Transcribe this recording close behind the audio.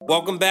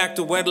Welcome back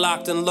to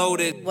Wedlocked and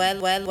Loaded.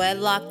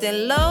 Wedlocked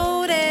and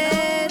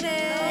Loaded.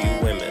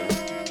 You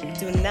women.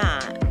 Do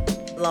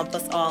not lump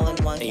us all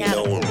in one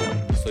category.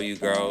 So you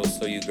girls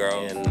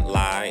and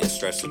lie and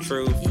stretch the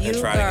truth You and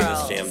try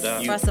girls, to get us jammed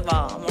up. First of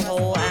all, I'm a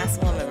whole ass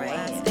woman,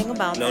 right? Think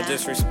about No that.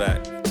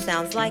 disrespect.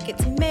 Sounds like it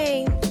to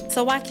me.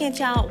 So why can't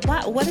y'all,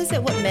 what is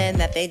it with men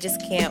that they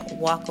just can't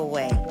walk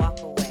away?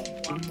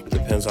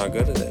 Depends how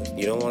good it is.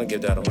 You don't want to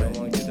give that away.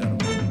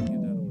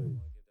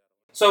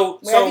 So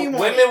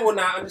women will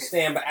not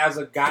understand, but as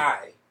a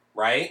guy,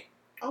 right?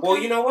 Okay. Well,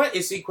 you know what?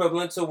 It's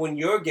equivalent to when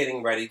you're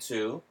getting ready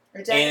to,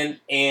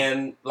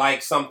 and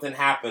like something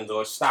happens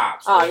or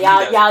stops. Oh,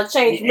 y'all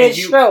change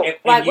mid-stroke.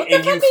 Like, what the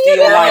fuck are you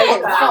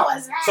doing?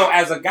 Like, so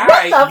as a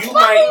guy, you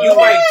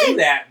might do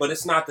that, but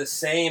it's not the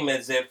same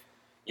as if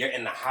you're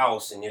in the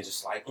house and you're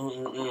just like,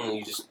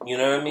 you just, you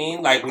know what I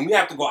mean? Like when you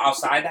have to go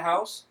outside the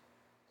house,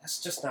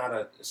 it's just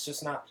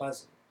not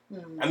pleasant.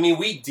 I mean,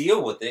 we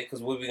deal with it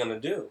because what are we gonna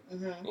do?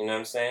 Mm-hmm. You know what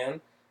I'm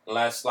saying?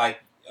 Unless, like,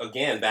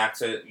 again, back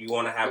to you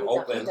want to have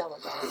open,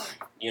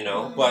 you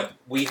know. But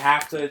we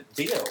have to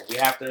deal. We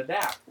have to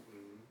adapt.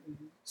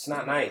 It's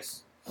not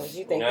nice. Because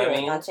you think you're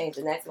gonna change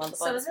the next month.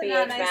 So is it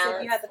not nice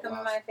if you have to come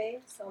in my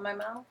face or my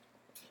mouth?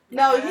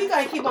 No, you're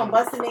gonna keep on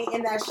busting it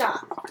in that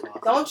shop.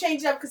 Don't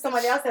change it up because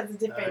somebody else has a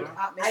different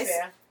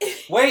atmosphere.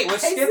 Wait, we're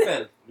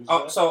skipping.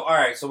 Oh, so all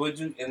right. So we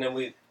do, and then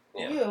we.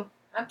 Yeah. You.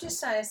 I'm just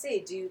trying to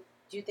see.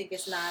 Do you think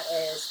it's not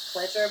as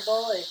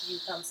pleasurable if you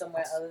come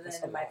somewhere other than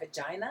in my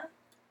vagina?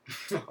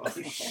 Oh,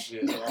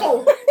 shit.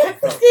 No.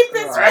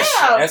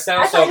 That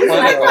sounds so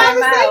clinical.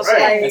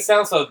 It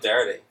sounds so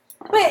dirty.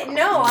 But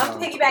no,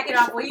 I'm piggybacking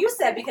off what you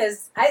said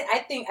because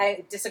I think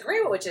I disagree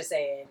with what you're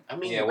saying. I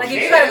mean, yeah, like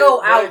if you gotta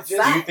go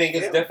outside. Do you think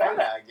it's different?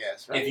 I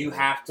guess. Right? If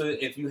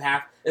you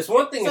have it's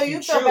one thing if you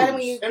choose. So you feel better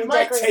when you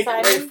might take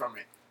away from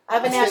it.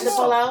 I've been having to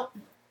pull out.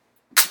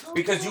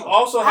 Because you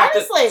also have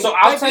to. So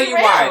I'll tell you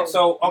why.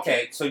 So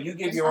okay, so you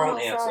give your own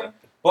answer,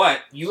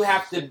 but you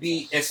have to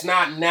be. It's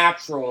not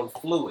natural and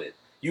fluid.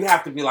 You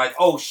have to be like,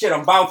 oh shit,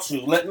 I'm about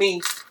to. Let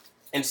me,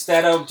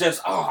 instead of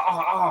just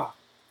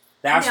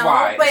That's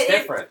why it's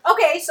different.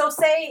 Okay, so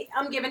say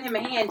I'm giving him a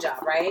hand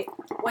job, right?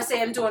 Or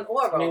say I'm doing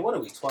oral. I mean, what are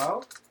we,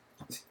 12?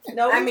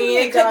 No, I mean,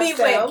 it could be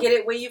get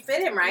it where you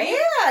fit him, right?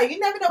 Yeah, you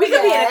never know. We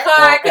could be in a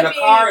car. It could be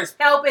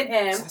helping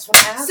him. That's what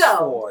I asked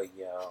for,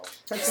 yo.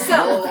 So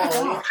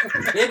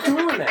they're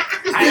doing that.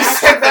 I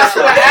said that's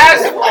what I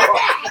asked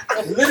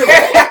for. Literally.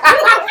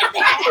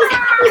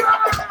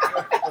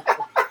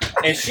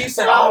 And she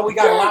said, "Oh, we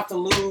got a lot to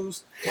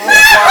lose." So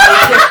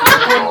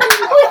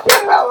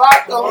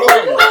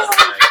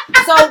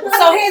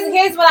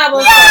here's what I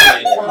will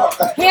say.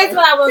 Here's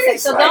what I will say.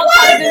 So don't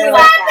try to do me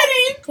like that.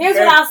 Here's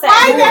what I'll say.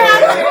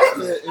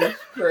 It's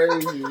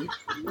crazy.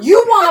 You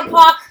want to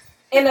park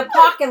in the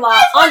parking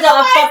lot under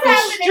a fucking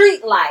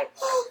street light,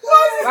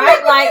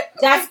 right? Like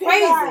that's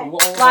crazy.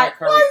 Like,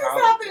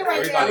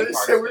 everybody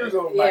said we was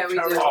on yeah, we do.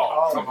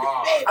 Come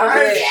on.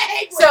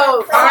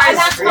 So and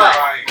that's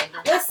why.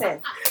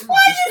 Listen,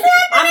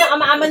 I'm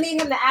gonna need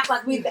him to act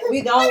like we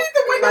don't.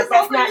 Like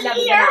that's not never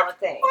been our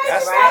thing,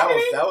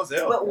 right? That was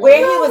it. But where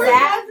he was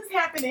at, What's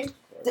happening?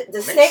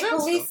 the state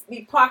police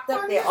be parked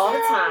up there all the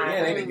time,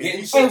 Yeah, they be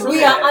getting shit and from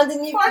we that. are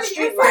underneath the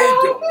street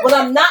light. What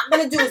I'm not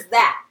gonna do is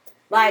that.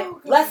 Like,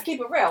 let's keep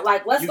it real.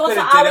 Like, let's go to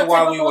our did it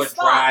while we were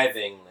spot.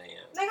 driving,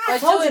 Nigga, I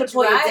told you to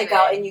pull your dick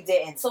out and you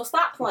didn't. So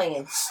stop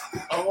playing.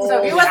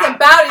 So if it wasn't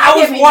about it, I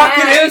was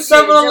walking in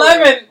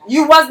 7-Eleven.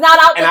 You was not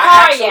out the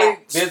car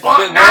yet. There's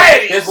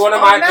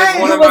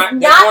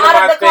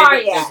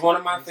one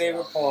of my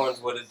favorite porns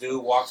where the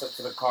dude walks up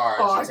to the car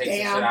and she takes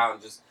the shit out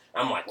and just.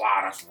 I'm like,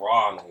 wow, that's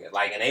raw, nigga.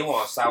 Like, and they were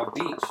on South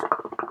Beach.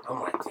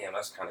 I'm like, damn,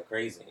 that's kind of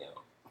crazy, you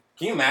know.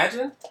 Can you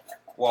imagine?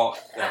 Well,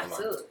 never mind.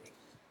 Absolutely.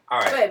 All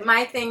right. But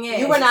my thing is,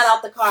 you were not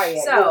out the car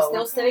yet. So, you were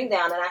still sitting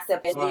down, and I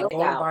said, "Baby,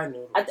 you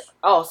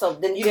out." So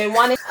then you didn't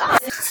want it.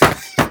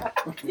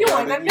 You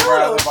want the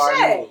noodles,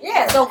 shit.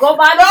 Yeah, so go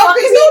buy the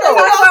fucking noodles.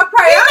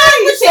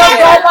 So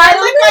go buy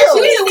the noodles.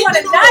 She didn't want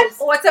a nut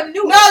or some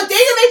noodles. No,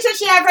 Dana make sure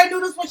she have her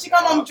noodles when she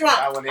come home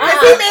drunk. He may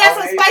have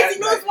some spicy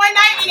noodles one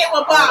night and it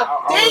will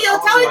bomb. Daniel,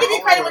 tell her to give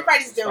you credit when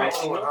credit's due.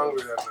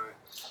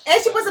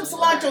 And she put some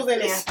cilantro in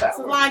there.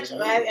 Cilantro.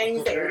 And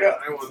you say,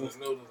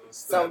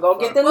 so go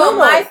get the noodles.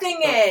 noodles. My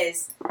thing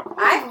is,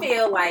 I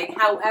feel like,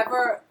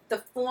 however, the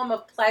form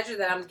of pleasure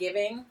that I'm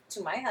giving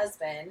to my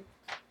husband,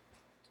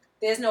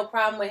 there's no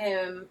problem with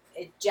him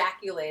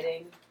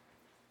ejaculating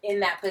in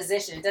that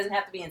position. It doesn't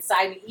have to be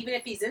inside me. Even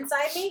if he's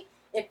inside me,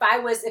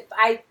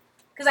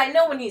 because I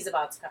know when he's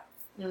about to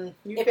come.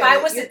 If I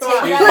was to take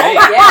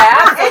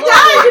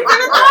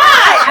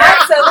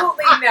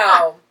absolutely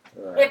no.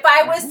 If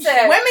I was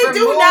to women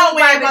do know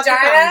my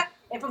vagina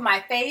and put my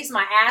face,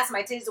 my ass,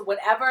 my titties, or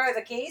whatever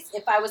the case,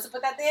 if I was to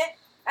put that there,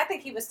 I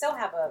think he would still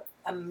have an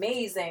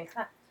amazing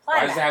climax.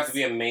 Why does it have to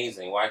be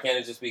amazing? Why can't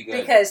it just be good?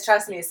 Because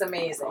trust me, it's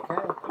amazing.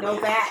 No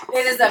that.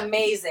 It is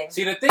amazing.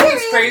 See, the thing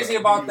that's crazy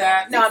about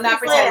that. No, I'm not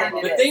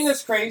pretending. The thing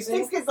that's crazy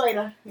is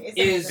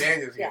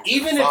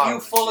even if you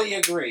fully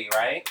agree,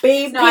 right?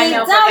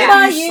 BPW.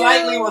 If you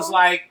slightly was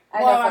like,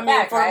 Well, I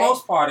mean, for the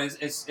most part,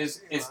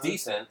 it's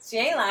decent. She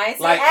ain't lying.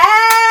 Like,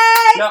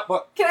 hey, no,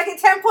 but can I get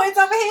 10 points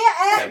over here?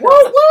 Hey. Woo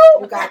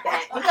woo! You got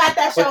that. You got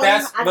that.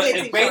 But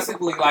it's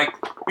basically like,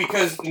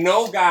 because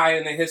no guy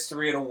in the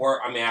history of the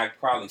world. I mean,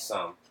 probably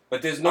some,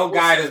 but there's no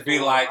guy that's be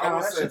like, oh,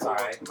 that's just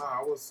alright. No,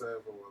 I would say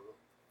it for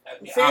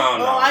I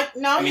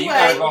don't know. I mean, you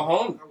gotta go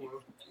home.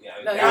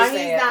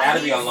 Yeah,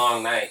 that'd be a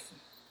long night.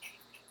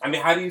 I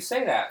mean, how do you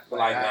say that?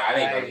 Like, nah, I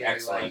didn't really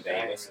excellent,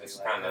 Dave.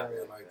 It's kind of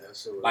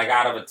like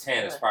out of a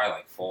 10, it's probably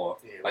like 4.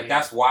 Like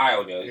that's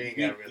wild, yo. You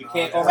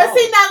can't go home. But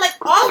see, now, like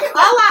all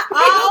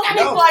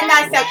people are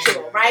not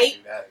sexual, right?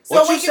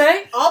 What you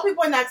say? All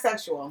people are not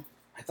sexual.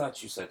 I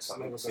thought you said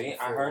something. See,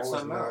 I heard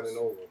something else.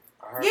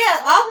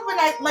 Yeah, all people are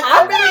not. Like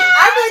I'm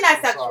really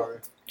not sexual.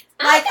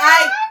 Like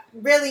I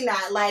really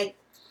not. Like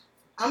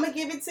I'm gonna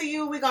give it to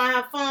you. We're gonna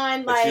have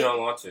fun. But like you don't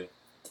want to.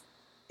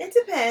 It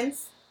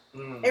depends.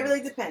 It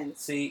really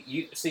depends.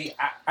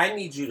 I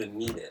need you to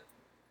need it.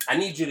 I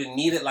need you to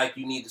need it like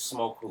you need to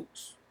smoke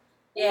hoops.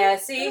 Yeah,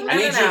 see? I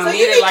need you to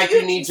need it like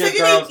you need your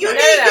girls' You need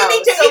your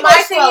ego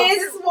stroke.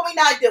 This is what we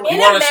not doing. You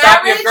want to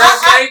stop your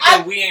girls' night,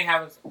 then we ain't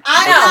having... If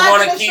you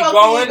want to keep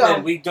going,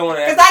 then we doing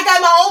it. Because I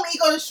got my own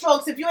ego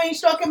strokes. If you ain't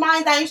stroking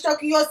mine, I ain't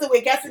stroking yours, so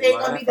I guess it ain't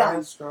going to be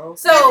done. So,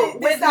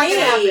 with me,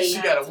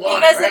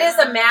 because it is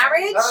a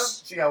marriage,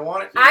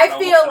 I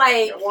feel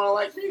like...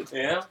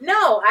 Yeah?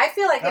 No, I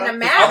feel like in a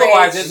marriage...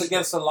 Otherwise, it's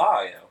against the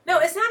law, yeah. No,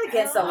 it's not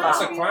against the law.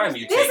 It's a crime.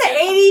 You There's an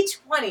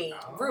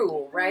 80-20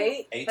 rule,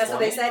 right? 80-20? That's what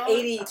they said,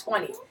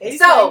 80-20.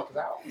 So,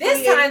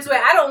 there's times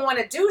where I don't want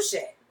to do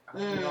shit.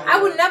 I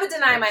would never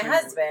deny my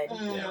husband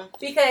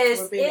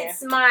because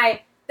it's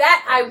my...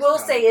 That, I will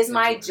say, is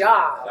my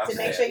job. To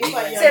make sure you put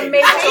to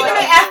make sure you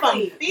F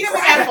them. Feed them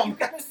and F them.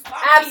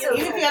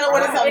 Absolutely. Even if you don't know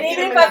what it's up. And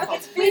even if I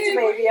forget to feed you,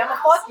 baby, I'm going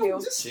to fuck you.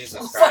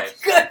 Jesus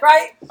Christ. Good,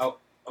 right? Oh.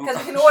 Because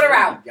we can order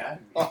out.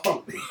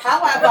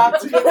 However,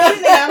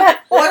 feeding them,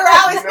 order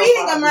out is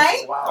feeding them,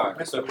 right? Wow.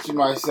 So she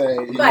might say,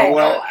 you know But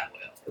what?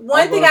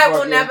 one thing I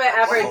will never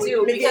ever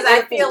do, because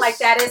I feel like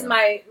that is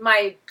my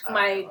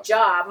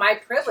job, my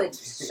privilege,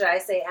 should I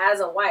say, as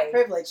a wife.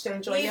 Privilege to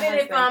enjoy your even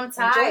if I'm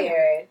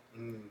tired,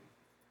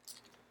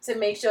 to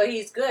make sure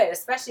he's good,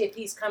 especially if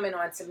he's coming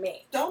on to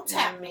me. Don't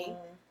tap me.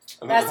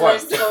 That's what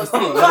it's supposed to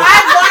be. So I've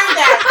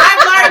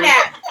learned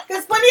that.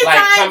 Because plenty of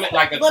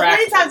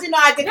times, you know,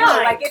 I decline.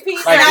 No, like if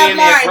he's like being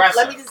the aggressor.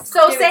 Let me just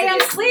so say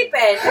I'm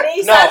sleeping and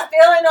he starts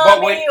feeling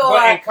on me, or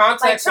but in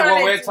context like of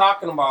what we're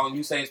talking about, and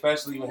you say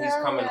especially when he's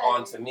coming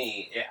on to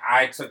me,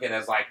 I took it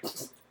as like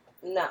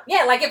no,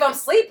 yeah, like if I'm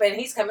sleeping,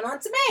 he's coming on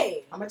to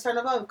me. I'm gonna turn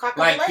him over, cock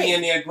like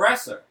being the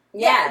aggressor.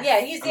 Yeah,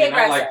 he's the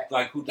aggressor.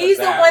 Like who does he's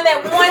that? The one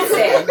that wants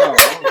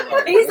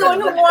it. He's the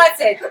one who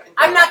wants it.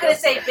 I'm not gonna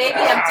say, baby,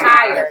 I'm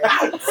tired.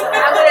 I'm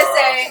gonna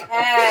say,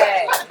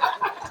 hey,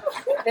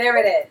 there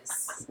it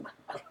is.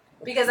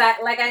 Because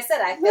like I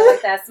said, I feel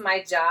like that's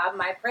my job,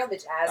 my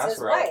privilege as his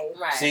wife.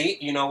 Right. See,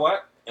 you know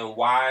what? And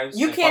wives,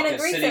 you and can't fucking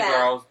agree city to that.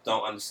 girls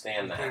don't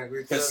understand that.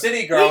 Because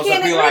city girls we will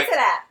can't be agree like, to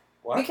that.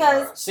 what?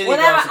 Because City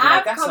whenever girls will be like,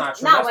 I've that's come, not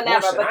true. not That's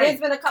whenever, bullshit. but there's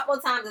been a couple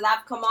of times that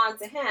I've come on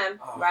to him,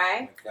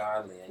 right? My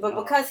godly, but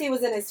because he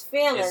was in his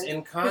feelings, it's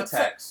in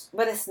context.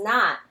 but it's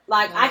not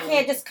like I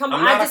can't just come.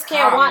 I'm I not just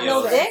can't want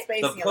no dick.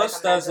 The puss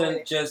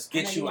doesn't just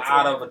get you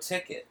out of a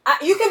ticket.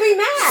 You can be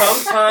mad.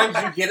 Sometimes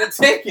you get a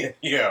ticket,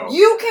 yo.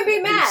 You can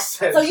be mad.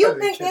 So you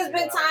think there's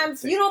been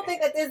times? You don't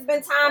think that there's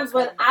been times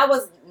when I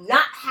was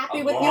not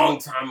happy with you? A long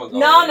time ago.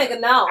 No, nigga,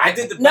 no. I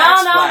did the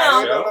no.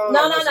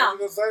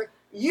 No.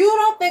 You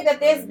don't think that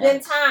there's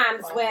been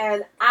times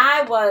when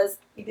I was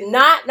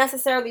not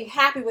necessarily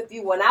happy with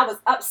you, when I was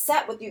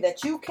upset with you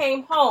that you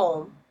came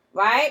home,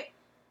 right?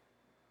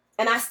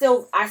 And I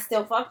still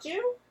fucked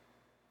you?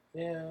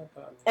 Yeah.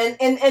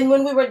 And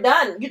when we were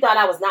done, you thought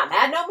I was not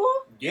mad no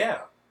more? Yeah.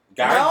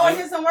 No, it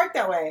doesn't work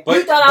that way. But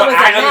you thought I was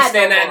I mad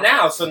understand no that more.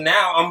 now, so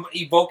now I'm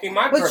evoking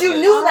my privilege. But you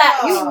knew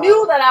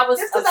that I was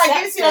just because upset.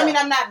 I give you don't mean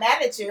I'm not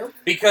mad at you.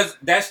 Because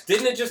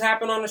didn't it just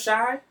happen on The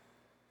Shy?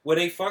 Where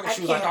they fucking,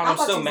 she was like, oh, I'm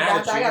still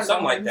mad at you, or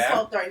something like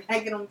that.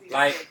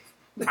 Like,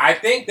 I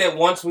think that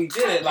once we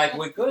did it, like,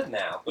 we're good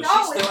now. But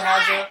she still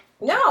has a...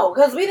 No,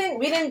 because we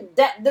didn't,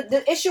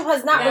 the issue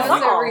has not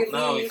resolved.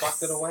 No, we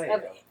fucked it away.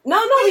 No,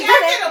 we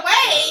didn't. It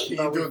away. You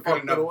do a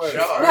good enough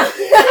job.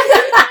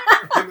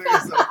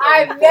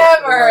 I've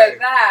never heard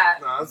that.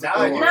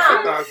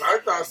 I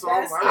thought so.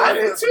 I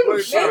did too. Man,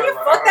 you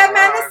fucked that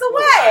madness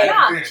away.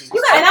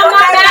 And I'm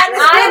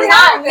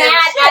not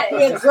mad at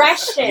the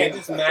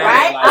aggression,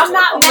 right? I'm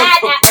not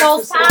mad at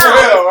those times.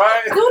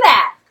 Do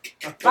that,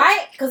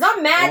 right? Because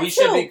I'm mad we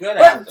too. Should be good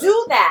at but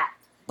do that.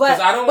 But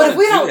if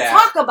we don't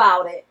talk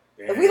about it,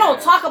 if we don't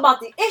talk about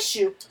the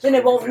issue, then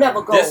it won't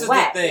never go away. This is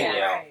the thing,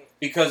 yo.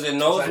 Because in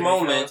those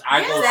moments,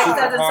 I go sex super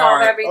doesn't solve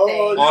hard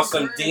everything. on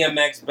some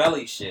DMX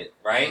belly shit,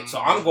 right? So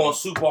I'm going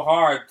super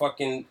hard,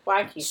 fucking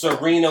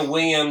Serena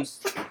Williams,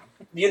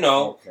 you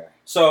know. Okay.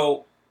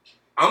 So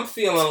I'm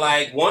feeling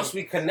like once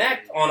we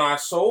connect on our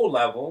soul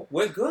level,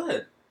 we're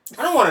good.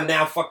 I don't want to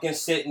now fucking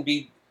sit and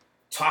be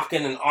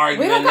talking and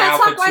arguing now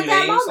for 2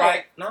 days.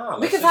 Like, nah.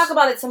 We can talk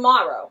about it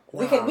tomorrow.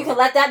 We can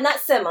let that nut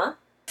simmer.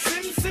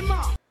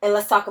 And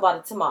let's talk about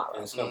it tomorrow.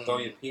 And it's gonna throw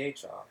your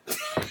pH off.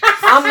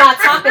 I'm not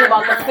talking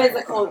about the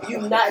physical you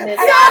nutting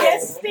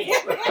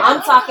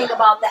I'm talking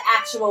about the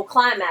actual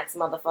climax,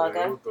 motherfucker.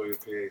 Yeah, throw your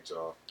pH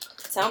off.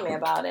 Tell me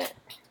about it.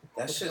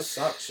 That shit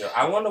sucks, yo.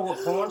 I wonder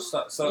what porn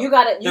sucks. So you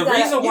gotta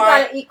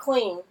eat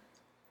clean.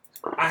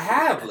 I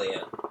have,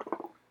 Leah.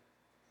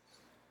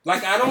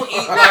 Like I don't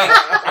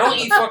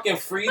eat fucking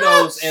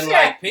Fritos and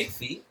like pig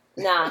feet.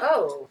 Nah.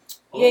 Oh.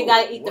 You ain't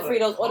gotta eat the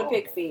Fritos or the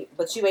pig feet,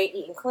 but you ain't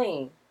eating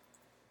clean.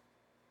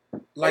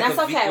 Like and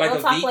that's okay. Like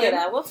we'll talk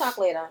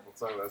later.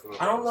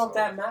 I don't know if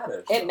that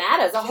matters. It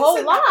matters a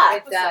whole lot.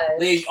 It does.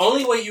 The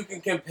only way you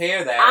can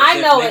compare that I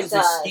is know if it niggas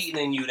does. was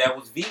skeeting in you that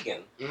was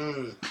vegan.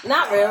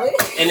 Not really.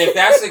 And if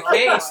that's the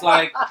case,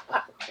 like,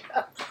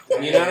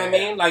 you know what I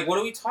mean? Like, what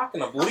are we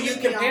talking about? What are you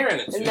comparing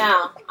it to?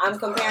 No, I'm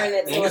comparing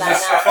it to Niggas what I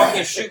is know.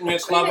 fucking shooting your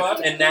club up,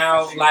 and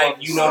now, like,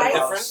 you know the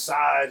difference?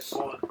 Side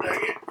for a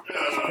second.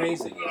 It's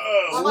crazy.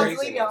 I'm going to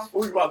sleep, y'all.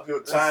 We about to do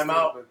a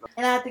timeout.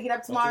 And I have to get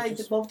up tomorrow.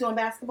 They're both doing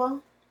basketball.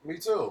 Me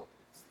too.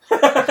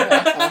 Keep Keep going.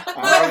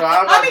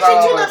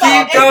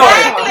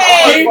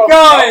 Exactly. Keep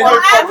going.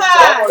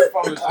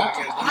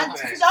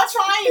 Y'all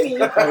trying me.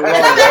 And I'm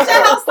at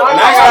your house And tomorrow.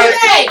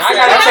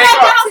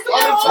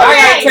 I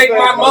gotta take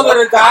my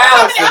mother to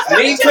dialysis.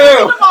 Me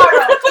too.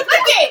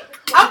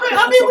 I'll be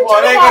with you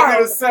tomorrow.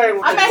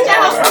 I'm at your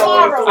house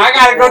tomorrow. I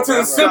gotta go to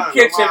the soup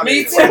kitchen.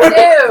 Me too. Ew. I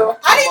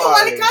didn't even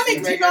want to come in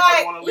because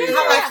you know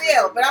how I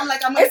feel. But I'm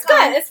like, I'm going to It's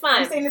come. good. It's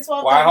fine. I'm saying it's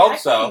 12. Well, I hope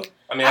so.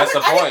 I mean, that's the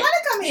I didn't point. want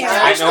to come here.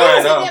 I know.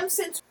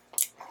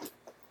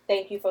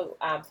 Thank you for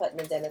putting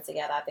the dinner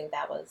together. I think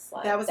that was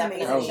like That was amazing,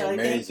 definitely- Shelly.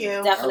 Thank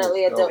you.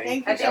 Definitely a dope.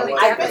 Thank I you, think Shelly. we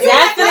I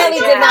definitely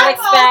did not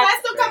expect.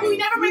 That's the couple. We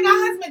never bring our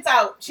husbands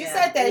out. She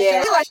said that.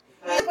 Yeah. She like,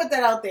 put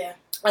that out there.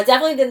 I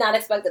definitely did not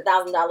expect a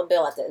 $1,000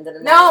 bill at the end of the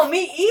night. No,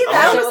 me either.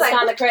 That I shit was was like,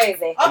 kind of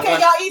crazy. Okay,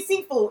 y'all eat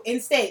seafood and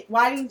steak.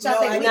 Why didn't y'all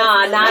think we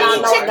Nah, eat not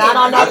chicken?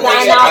 on I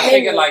no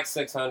figured like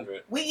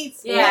 600. We eat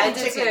yeah, I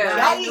chicken. did too.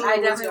 Y'all eat, I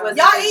definitely was.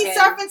 y'all eat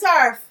surf and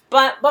turf.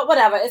 But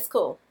whatever, it's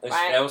cool.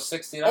 Right? That was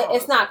 $60.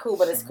 It's not cool,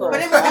 but it's cool.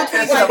 But it was $125 each.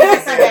 It's not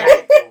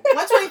bad.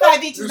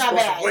 $125 each is not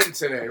bad. Win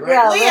today, right?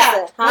 Yeah,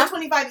 Leah, listen, huh?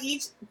 $125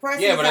 each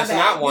person. Yeah, but is it's not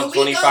not bad.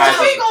 125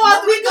 We each. go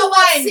one.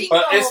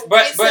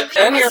 But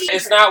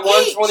it's not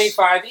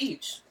 125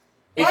 each.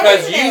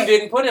 Because Wait a you minute.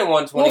 didn't put in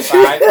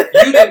 125, you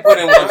didn't put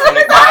in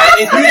 125,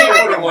 and you didn't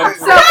put in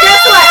So 125.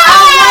 guess what?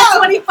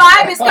 Our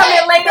 125 is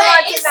coming later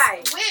on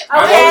tonight.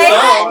 I Okay.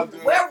 hope so.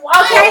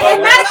 Okay. And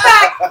matter of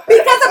fact,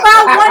 because of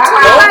our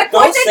 125,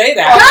 Don't say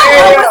that.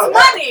 y'all owe us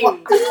money. Y'all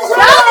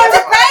need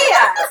to pay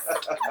us,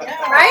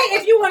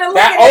 right? If you want to look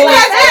That at it only-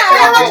 like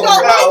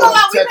that.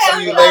 I'll text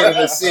you later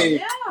to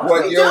see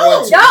what your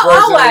Y'all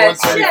owe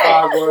us. 125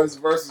 was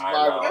versus I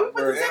my know.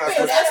 versus.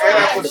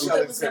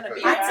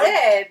 I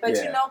did, but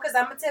you know, because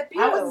I'm gonna tip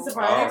you. I wasn't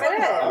surprised.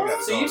 Whatever it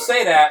is. So you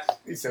say that.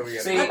 He said we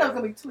got See, I thought it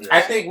was going to be 2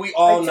 I think we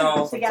all Like two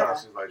know. together.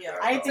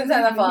 I didn't think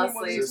Sometimes I fall we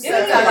asleep. would- Yeah,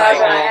 Sometimes I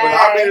go,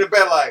 I'll be in the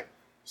bed like,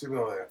 she be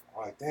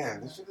like,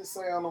 damn, this shit they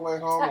say on the way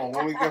home or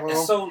when we get home.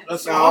 It's so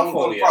it's No, I'm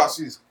awful, gonna yeah.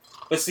 process.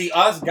 But see,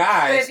 us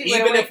guys, But if you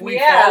even wake if we me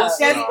fall up.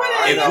 asleep, Just put it if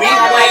in we the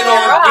plan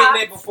water. on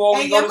getting it before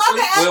we And go your to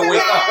sleep, mother we'll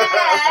wake up. up.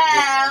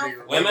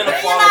 Women will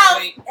Bring fall it out.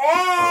 asleep.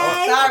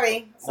 Hey. Sorry.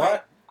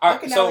 What? All right,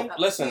 Okay, so Nelly.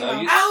 listen,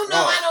 are you? I don't know.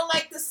 no. I don't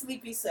like the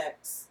sleepy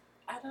sex.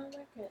 I don't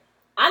like it.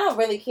 I don't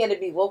really care to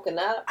be woken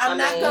up. I'm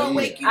not gonna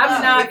wake you I'm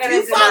up. not If gonna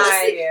you fall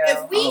deny asleep- you.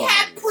 If we Oh.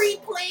 had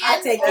pre-planned, I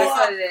take That's or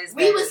what it is.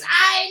 we baby. was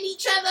eyeing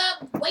each other,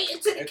 waiting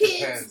till the It kids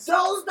depends.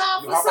 dozed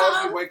off or How about you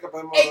something, wake up in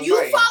the and middle you of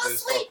the night fall and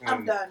just asleep, fucking-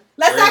 I'm done.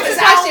 Let's Really? ask this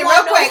question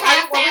real quick. I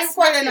Are we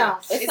recording now?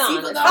 It's It's on. either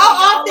It's gonna How be all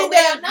often the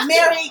way or do nothing.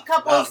 married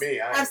couples Not me.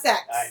 have sex?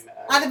 I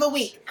Out of a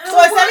week. I So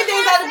don't it's 7 wanna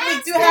days out of a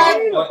week. Do you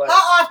have have What?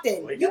 how often?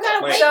 You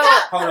gotta Wait. wake So, up.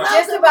 hold on. around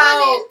Just the about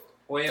morning.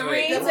 Wait, 3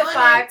 wait. to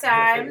 5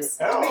 times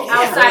Oh.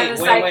 outside of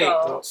the Wait.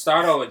 cycle.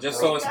 Start over, just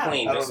so it's I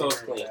clean. don't Just so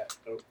it's agree clean.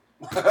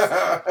 with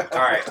that. All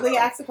right. Leah,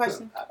 ask the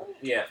question.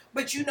 Yeah.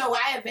 But you know,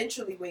 I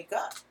eventually wake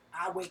up.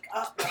 I wake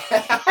up.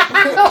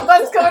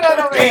 What's going on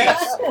over here? I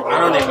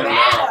don't even know.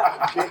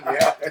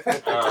 Yeah. I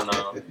don't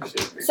know.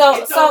 So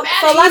It don't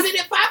matter. let's Even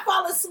if I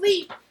fall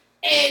asleep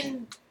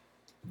and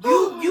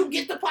you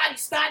get the party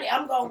started,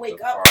 I'm gonna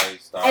wake up. Party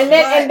started.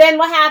 and then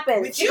what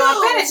happens? With You you, gonna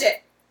finish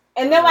it.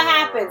 And then what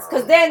happens?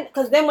 Cause then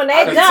when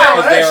I they can tell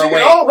done, they're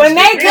awake. when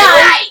they done,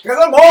 Because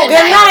I'm old.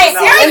 good night,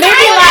 and they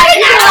be like,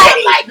 what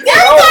do I do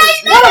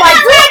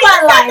with my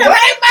life? I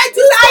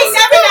ain't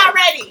never not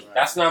ready.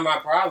 That's not my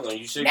problem.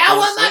 You should now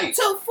go I'm to up sleep.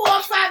 till 4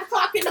 or 5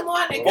 o'clock in the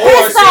morning.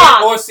 Pissed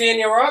off. Or seeing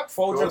you're up,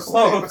 fold your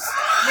clothes.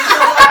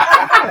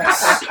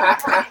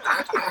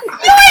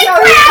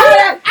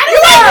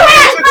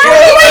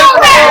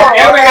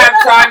 Ever have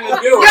time to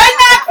do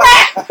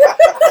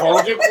it?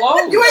 Fold your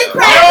clothes. You ain't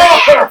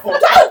crack.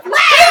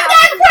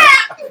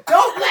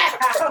 Don't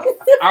laugh.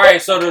 All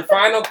right. So the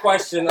final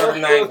question of the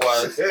night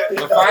was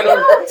the final.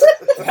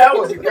 That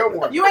was a good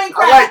one. You ain't I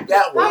crack. like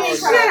that one. Oh,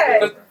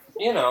 shit.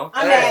 You know,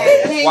 I'm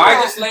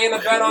why just lay in the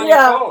bed on your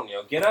phone?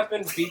 Yo, get up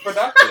and be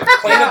productive.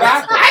 Clean the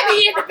bathroom. I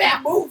be in the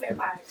bed moving,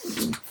 like.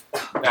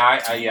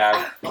 I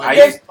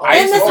used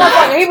to do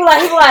that. He be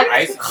like,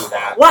 I used to do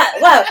that.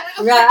 What?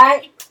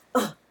 Right?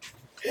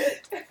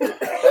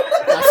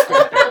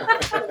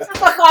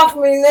 Fuck off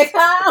me, nigga.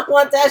 I don't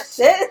want that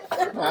shit.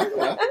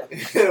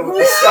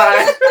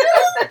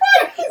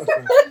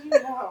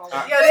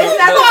 Yo, there's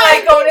nothing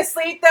like going to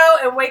sleep though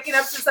and waking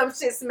up to some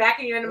shit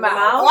smacking you in the mouth.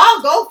 Oh,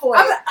 I'll go for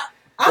it.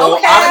 Well,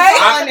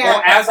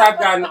 as I've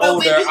gotten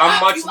older,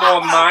 I'm much more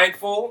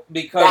mindful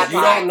because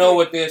you don't know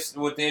what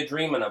they're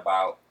dreaming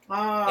about.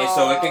 Oh. And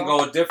so it can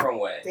go a different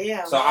way.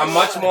 Damn. So I'm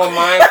much more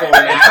mindful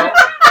now.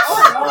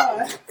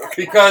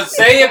 Because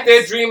say if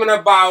they're dreaming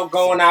about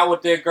going out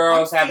with their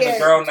girls, having a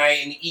girl night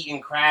and eating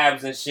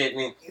crabs and shit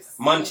and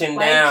munching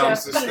down,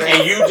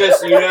 and you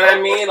just, you know what I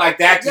mean? Like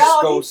that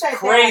just goes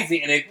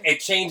crazy and it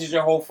changes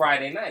your whole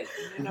Friday night.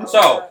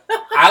 So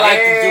I like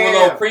to do a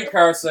little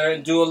precursor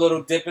and do a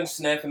little dip and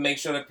sniff and make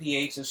sure the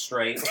pH is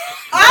straight. And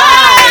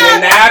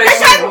then now that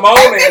she's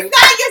moaning,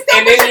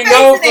 and then you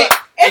know...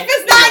 If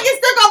it's not, you're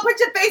still gonna put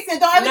your face in.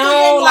 Don't ever do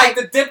it like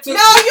the dip to the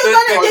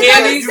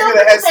candies. You get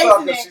a head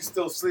start because she's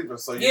still sleeping.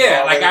 So you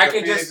know, like I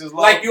can just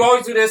like you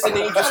always do this and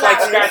then you just like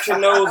scratch your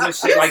nose and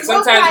shit. Like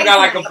sometimes you got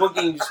like a boogie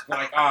and you just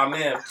like, oh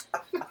man.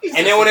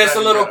 And then when it's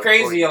a little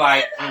crazy, you're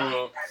like,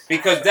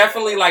 because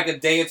definitely like a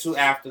day or two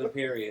after the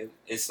period,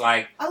 it's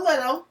like a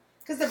little,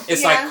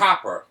 it's like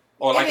copper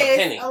or like a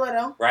penny, a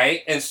little,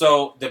 right? And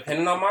so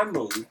depending on my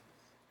mood.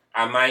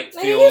 I might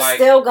feel you like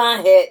still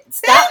gonna hit.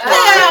 Stop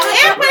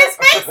lying. Put his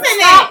face in it.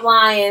 Stop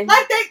lying.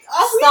 Like they,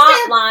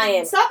 stop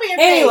lying. Stop being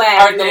anyway,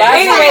 fake. The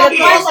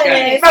question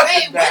is,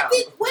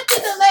 what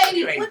did the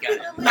lady say?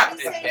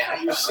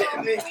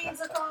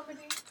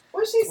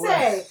 What she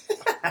say?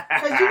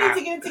 Because you need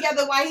to get it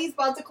together while he's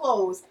about to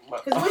close.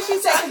 Because what she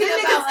said, because then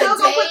niggas still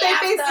gonna put their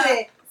face in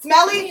it.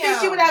 Smelly,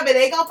 fishy, whatever.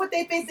 They gonna put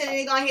their face in it and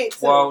they gonna hit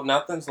too. Well,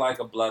 nothing's like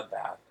a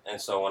bloodbath. And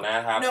so when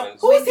that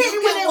happens, who's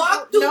hitting when they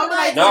walk through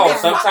blood? No,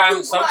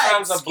 sometimes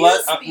a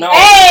blood. No.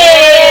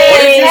 Hey,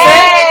 what did you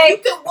say? You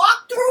can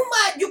walk through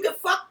mud. You can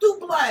fuck through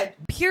blood.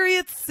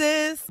 Period,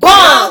 sis. Boom!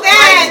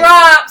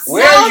 Drops.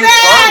 Where are you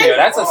from here?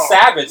 That's a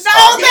savage. No,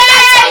 I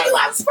tell you,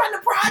 I was from the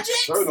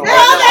projects. No,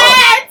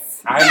 that.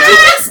 I know.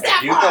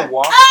 You can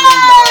walk through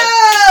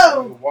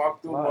mud. You can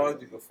walk through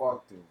mud. You can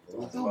fuck through.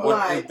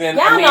 Then,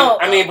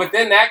 I mean, but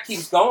then that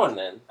keeps going.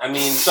 Then I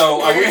mean,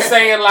 so are we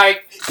saying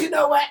like? You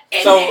know what?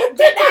 So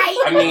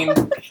I mean,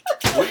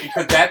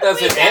 because that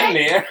doesn't end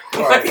there.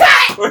 Cut.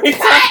 What are you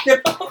talking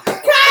about?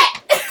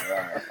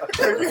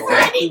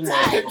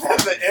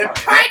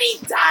 Party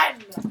done.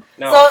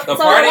 No, the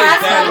party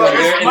is done when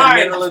you're in the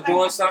middle of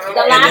doing something,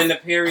 and then the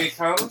period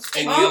comes,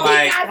 and you're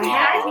like,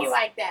 I be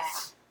like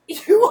that. The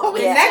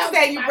next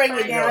day you bring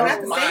it down at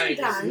the same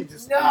time.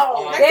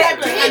 No,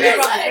 next day you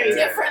bring at a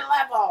different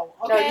level.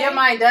 Okay? No, your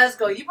mind does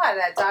go. You part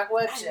of that dark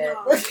web shit.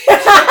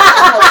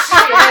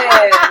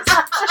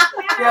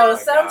 Yo,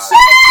 some shit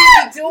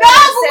that she be doing. No,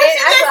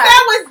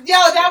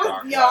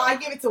 but I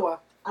give it to her.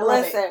 I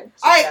love it.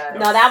 All right,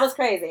 no, that was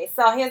crazy.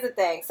 So here's the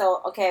thing.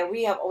 So okay,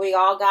 we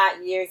all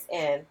got years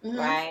in,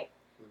 right?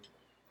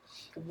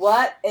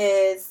 What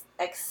is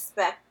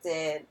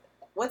expected?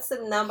 What's the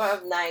number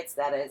of nights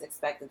that is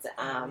expected to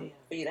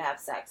for you to have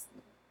sex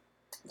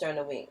during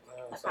the week?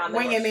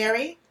 When you're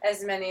married,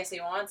 as many as he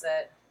wants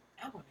it.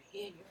 I want to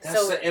hear you.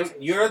 So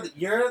you're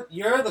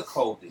the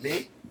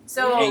Kobe.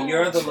 So and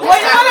you're the little. When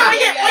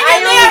you're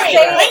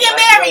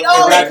married.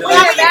 No.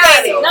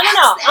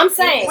 I'm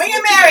saying when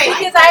you're married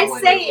because I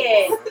say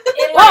it.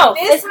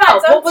 It's no.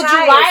 What would you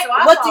like?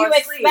 What do you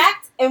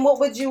expect? And what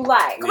would you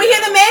like? Can we hear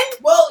the men?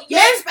 Well,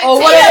 yes. Or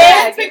what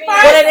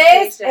it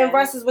is, and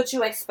versus what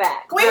you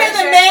expect. Can we hear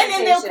the men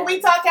and then can we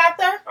talk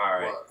after? All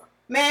right.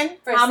 Men.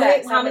 How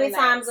many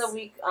times a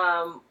week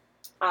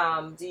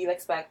do you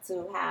expect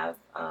to have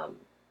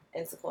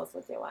intercourse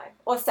with your wife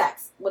or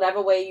sex,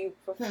 whatever way you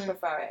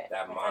prefer it?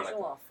 That Monica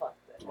was.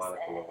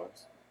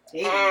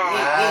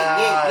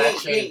 That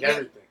changed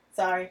everything.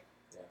 Sorry.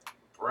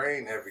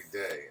 Brain every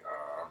day.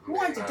 You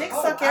want your dick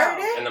sucked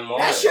every day? In the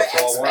morning. That's your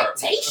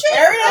expectation?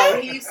 Every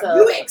day?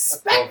 You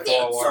expect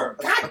it. So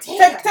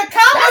goddamn. To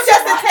come or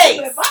just to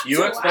taste?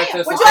 You expect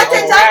us to Would you like to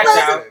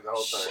ejaculate?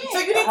 Shit. So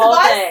you need to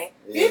what?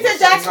 You need to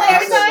ejaculate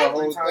every time? The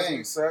whole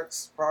thing.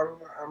 Sex,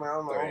 probably. I mean, I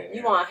don't know.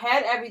 You want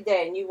head every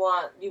day, and you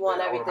want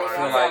everything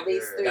else at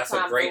least 3 times. That's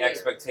a great week.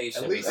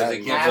 expectation At least because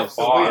it gives a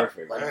bar.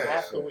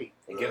 Half the week.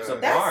 It gives a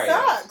bar.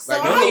 That sucks. So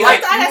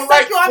Like, I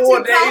like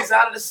 4 days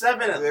out of the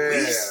 7 at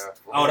least.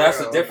 Oh, that's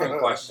a different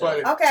question.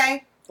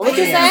 Okay. What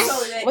you say?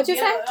 What you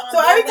say? So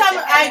every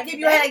time I give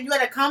you a head, you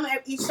gotta come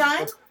each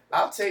time?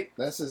 I'll take.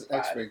 That's his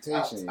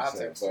expectation. I'll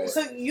take.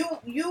 So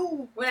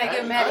you when I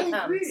give him head, he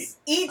comes.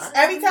 Eats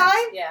every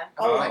time? Yeah.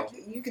 Oh,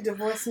 you could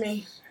divorce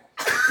me.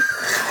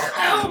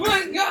 Oh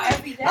my God!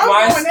 Every day.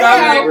 My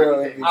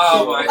stomach.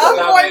 Oh my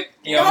stomach.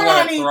 Yeah, I'm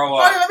gonna throw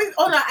up.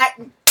 Hold on.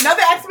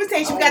 Another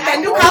expectation. We got that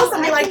new house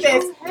on me like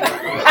this. Oh my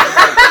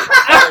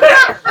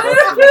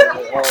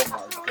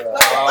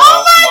god!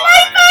 Oh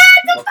my God!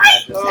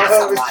 That's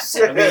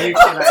You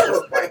cannot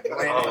just like Oh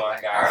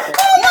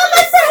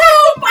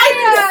my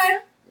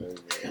god.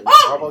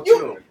 Oh,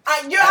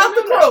 you're out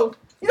the crew.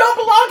 You don't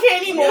belong here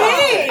anymore.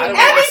 Hey,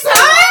 every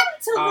time?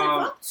 To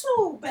live up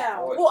to,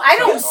 Belle. Well, I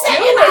don't do it 7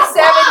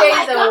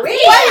 days a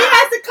week. What, he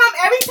has to come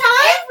every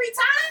time? Every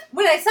time?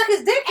 When I suck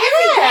his dick, I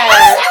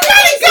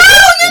gotta go.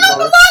 You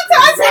don't belong to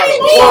us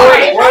anymore.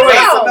 Wait.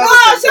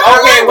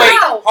 Okay, wait.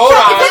 Hold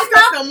on.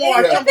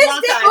 If this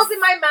dick goes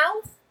in my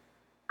mouth,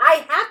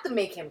 I have to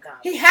make him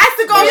come. He has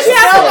to go. She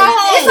has to go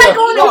home. It's like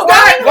going to work.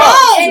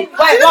 Whoa.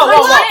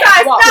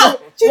 Whoa.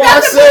 She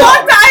doesn't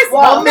belong to us.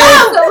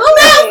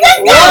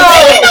 No.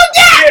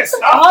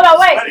 Hold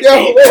on, wait.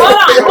 Hold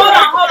on.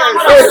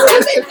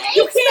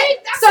 You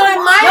can't. So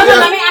in my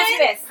let me ask you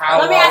this.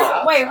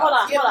 Wait, hold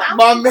on.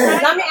 My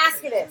man. Let me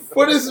ask you this.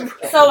 What is you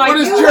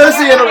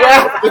Jersey in the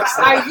rafters?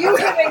 Are you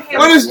giving him?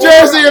 What is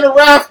Jersey in the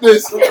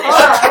rafters? Hold on.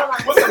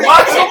 What's the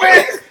macho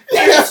man?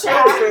 Yeah.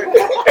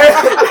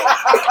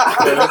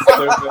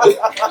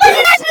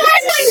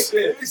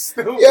 He's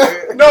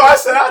stupid. No, I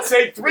said I'll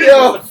take 3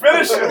 Yo. to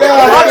finish it.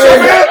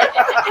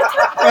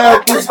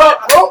 What's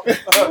up, bro? Do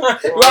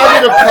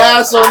I get a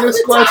pass on this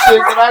question?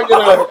 Can I get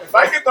a If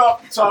I get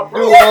off the top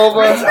do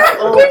over?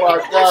 Oh my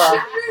god.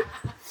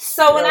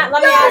 So let me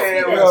ask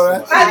you this. Yo,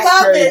 I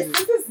love this.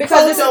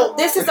 Because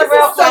this is a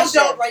real question.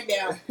 So dope right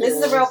now. This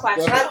is a real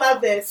question. I love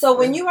this. So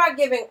when you are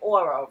giving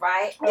oral,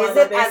 right? Oh, Is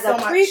it as a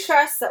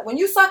precursor? When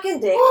you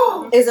sucking dick,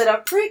 is it a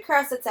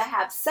precursor to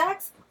have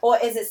sex, or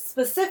is it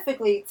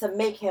specifically to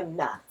make him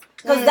nut?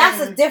 Because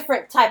that's a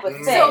different type of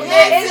thing. So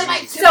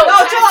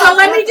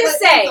let me just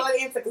say,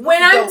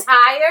 when I'm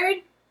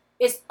tired,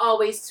 it's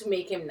always to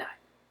make him nut.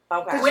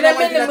 Okay. When I'm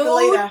in the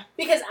mood,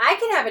 because I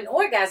can have an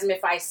orgasm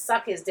if I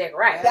suck his dick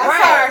right. That's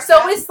right. her.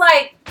 So it's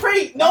like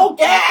no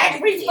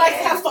gag. Reflex,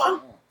 have fun.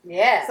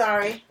 Yeah.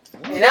 Sorry.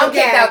 And I'm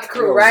kicked out the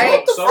crew,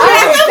 right? So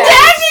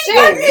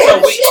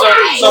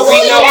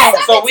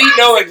we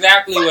know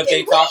exactly what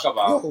they talk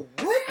about.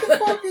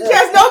 She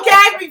has no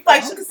gag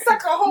reflex. She can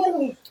suck her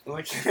whole.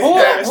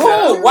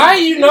 Who? Why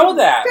do you know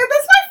that? Because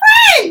that's my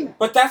friend.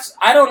 But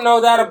I don't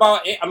know that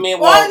about it. I mean,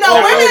 women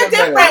are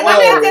different.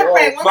 Women are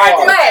different. My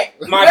point,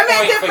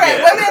 forget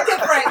it. Women are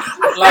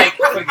different. Like,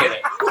 forget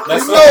it.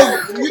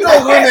 You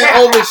know women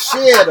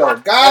overshare though.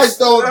 Guys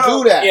don't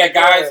do that. Yeah,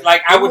 guys,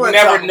 like I would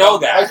never know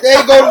that. Like they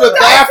go to the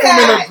bathroom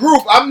in a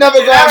group. I'm never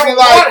gonna be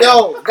like,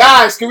 yo,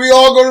 guys, can we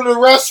all go to the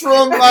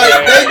restroom?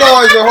 Like they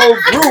go as a whole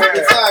group.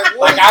 It's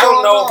like I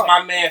don't know if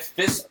my man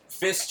fist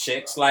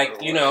chicks,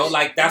 like, you know,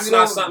 like that's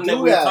not something that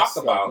we talk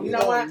about. You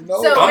know what?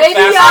 So maybe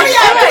y'all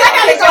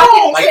gotta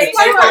go. Like you take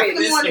my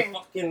fist and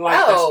fucking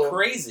like that's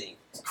crazy.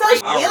 So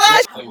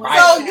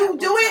you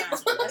do it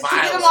to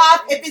get him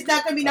off if it's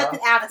not gonna be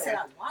nothing after.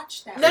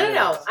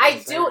 No.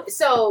 I do.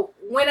 So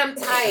when I'm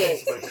tired,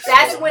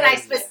 that's when I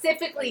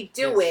specifically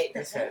do it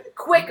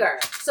quicker.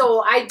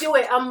 So I do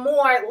it. I'm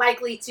more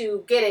likely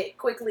to get it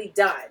quickly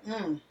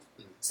done,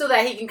 so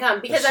that he can come.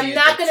 Because I'm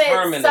not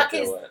gonna suck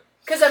his.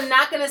 Because I'm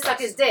not gonna suck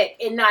his dick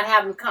and not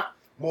have him come.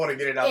 More to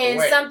get it out the way.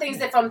 And some things,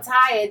 if I'm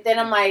tired, then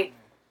I'm like,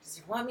 does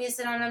he want me to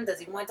sit on him? Does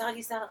he want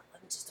doggy style?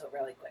 Let me just do it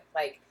really quick.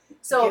 Like.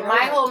 So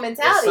my whole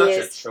mentality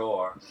is a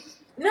chore.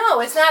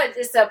 No, it's not.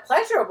 It's a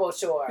pleasurable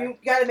chore. You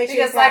gotta make sure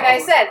because, like I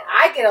said,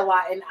 I get a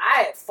lot, and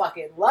I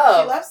fucking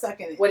love. She loves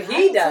sucking it. What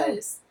he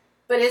does,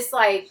 but it's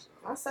like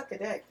I suck a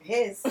dick.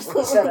 His.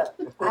 Shut up.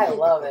 I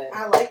love it.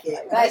 I like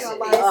it.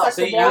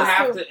 So you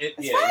have to.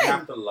 You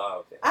have to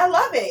love it. I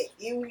love it.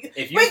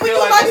 If you feel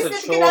like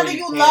it's a chore,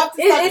 you love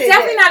to suck it's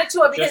definitely not a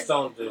chore because just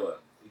don't do it.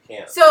 You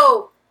can't.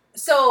 So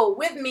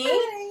with me,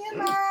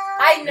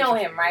 I know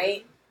him,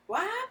 right?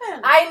 What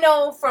happened? I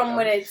know from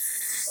when it's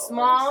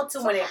small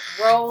to when it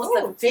grows,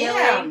 the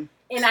feeling,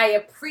 and I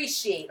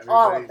appreciate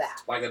all of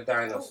that. Like a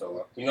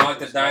dinosaur. You know, like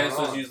the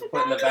dinosaurs used to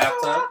put in the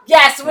bathtub?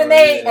 Yes, when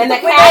they and the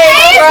when they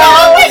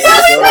grow.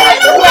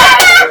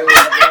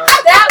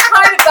 That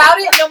part about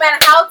it, no matter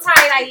how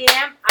tired I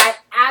am, I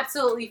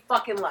absolutely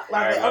fucking love it.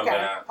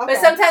 Okay. But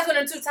sometimes when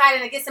I'm too tired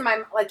and it gets in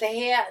my like the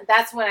hair,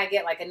 that's when I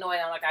get like annoyed.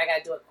 I'm like, I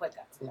gotta do it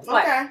quicker.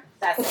 But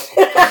that's it.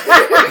 So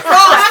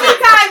how many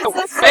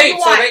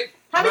times?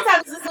 How many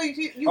times is this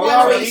you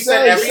want to he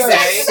said every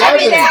day.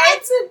 Every day.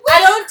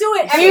 I don't do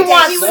it every day. He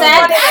wants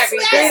sex 3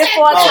 to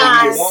 4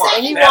 times,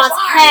 and he wants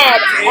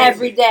head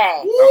every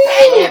day.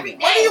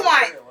 What do you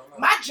want?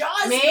 My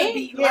jaw's gonna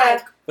be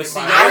like. But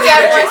see, y'all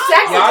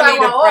need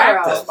to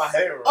practice.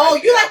 Oh,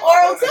 you like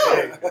oral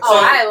too?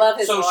 Oh, I love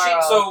his oral.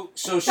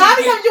 So how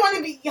many times you want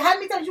to be? How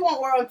many times you want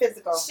oral and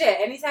physical? Shit,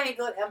 anytime you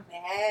go,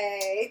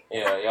 hey.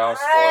 Yeah, y'all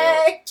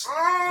spoiled.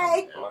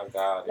 Hey. Oh my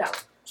God. No.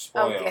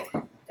 Spoiled. Okay.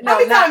 No,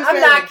 I'm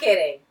not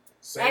kidding.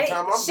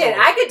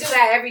 I could do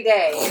that every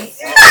day. If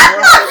he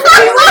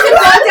wasn't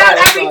going down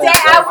every day,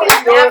 I would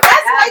never.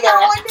 That's why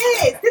y'all on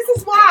this. This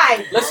is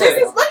why. Listen.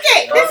 This is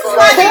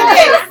why we do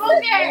this.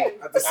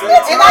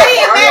 And I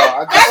ain't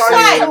mad. That's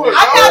right.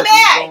 I'm not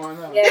mad.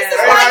 Yeah. This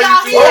is why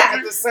y'all here. At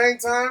the same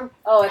time?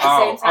 Oh, at the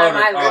same time,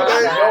 I love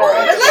that.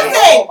 But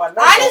listen,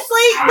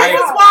 honestly,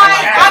 this is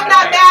why I'm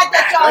not mad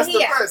that y'all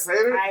here.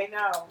 I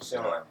know.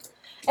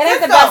 It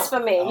ain't the best for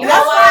me. You know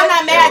That's why why? I'm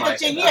not mad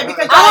that you're here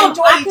because y'all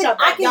enjoy each other.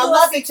 I can Y'all do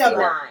love a each other.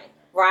 69,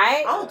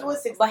 right? I don't do a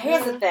 69. But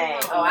here's the thing.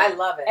 Oh, I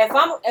love it.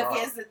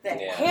 Here's the thing.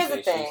 Yeah, Here's the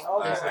see, thing.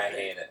 I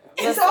hate it.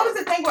 It's always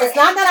the thing where It's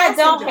not that I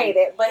don't hate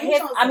it, but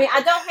Here's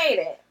I don't hate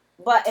it,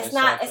 but it's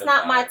not something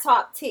my about it.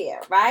 top tier,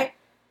 right?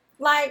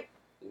 Like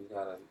You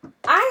gotta,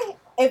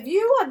 if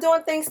you are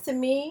doing things to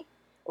me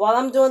while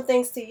I'm doing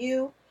things to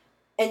you,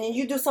 and then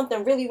you do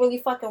something really, really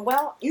fucking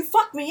well, you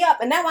fuck me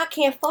up, and now I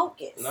can't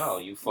focus. no,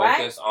 you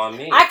focus on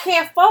me. I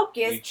can't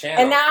focus, You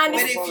channel. and now I But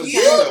need if to.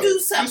 you do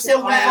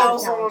something well,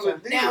 well,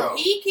 now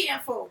he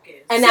can't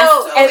focus. And that's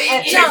So and it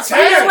no, takes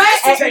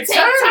take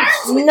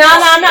turns. No.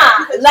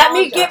 Let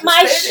me get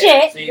my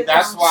shit. See,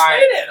 that's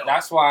why.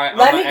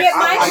 Let me get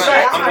my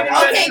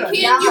Okay, can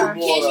you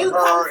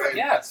come from,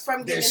 Yes.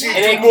 from getting She And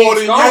do it more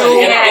keeps than going.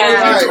 you. And You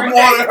do it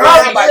more than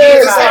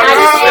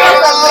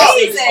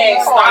She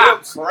her.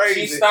 stops.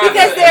 Crazy. She stops.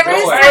 Because there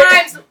is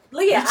times,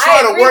 Leah, You I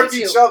try to agree work with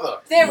you. each other.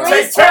 There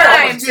Take is turns.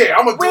 times Yeah,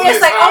 I'm gonna do where this.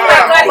 it's like, oh my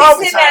god,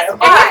 he's in that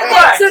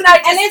spot. So now I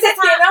just sit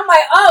there and I'm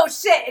like, oh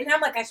shit, and I'm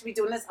like, I should be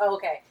doing this. Oh,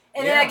 okay,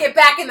 and then I get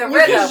back in the You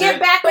rhythm. can get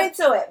back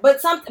into it, but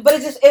it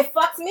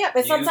fucks me up,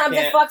 and sometimes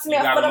it fucks me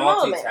up for the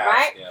moment,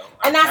 right?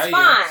 And that's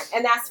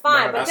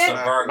fine, But then,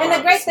 and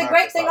the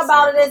great thing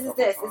about it is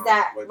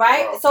that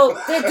right. So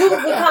there do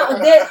become.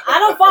 I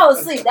don't fall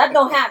asleep. That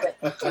don't happen.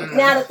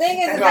 Now the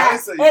thing is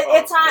that there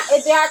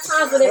are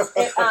times when it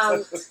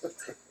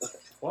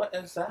What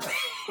is that?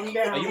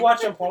 Are you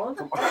watching porn?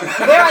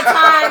 there are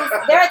times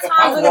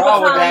when How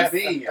wrong would that it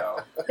becomes. be, yo?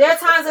 There are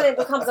times when it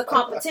becomes a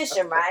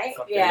competition, right?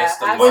 Yeah,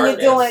 When you're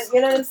doing, you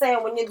know what I'm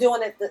saying? When you're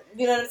doing it,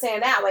 you know what I'm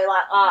saying? That way,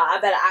 like, I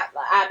bet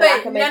I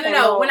can make him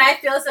No. know. When I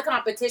feel it's a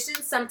competition,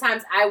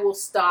 sometimes I will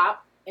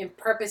stop and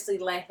purposely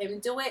let him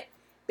do it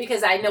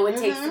because I know it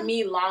takes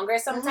me longer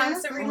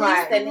sometimes to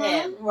release than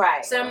him.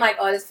 Right. So I'm like,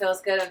 oh, this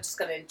feels good. I'm just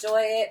gonna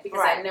enjoy it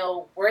because I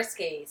know worst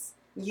case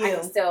I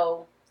can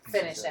still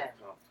finish it.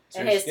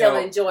 And he'll still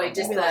enjoy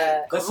just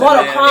the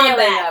Mortal feeling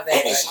Kombat of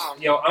it.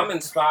 Yo, I'm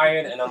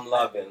inspired and I'm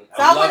loving.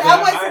 So I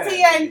want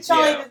Tia and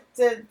Charlie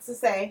to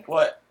say.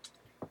 What?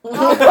 I'm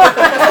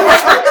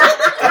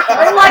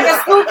like a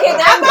school kid.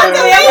 I'm about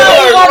to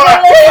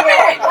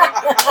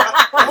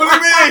What do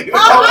you mean?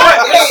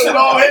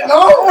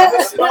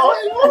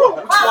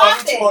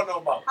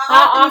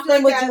 How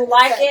often would you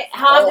like it?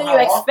 How often you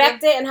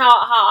expect it? And how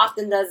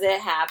often does it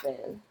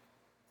happen?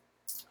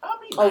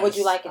 Or would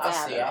you like it to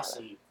happen? I'll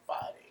see 5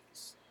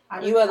 days.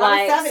 You would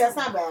like 7, that's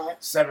not bad.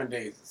 7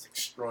 days is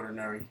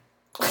extraordinary.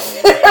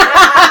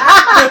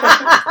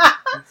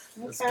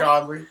 It's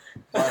godly.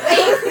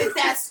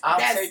 That's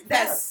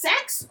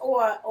sex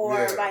or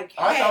like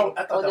I hey. thought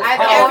that was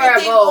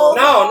Everything horrible.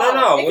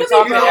 No. It We're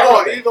could be talking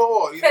about Either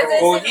or.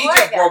 Well, he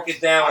just broke it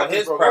down with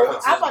his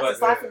preferences, I'm about to but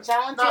start some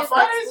challenges. No,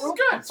 5 days is good.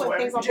 Put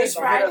things on Just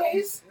paper.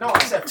 Fridays? No,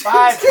 I said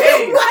 5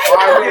 days.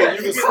 5 days.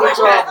 You can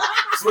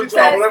switch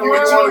off whatever you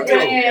want to do.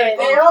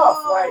 Day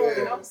off, like,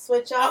 you know.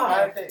 Switch off.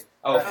 5 days.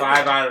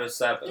 5 out of the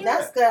 7.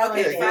 That's good. I like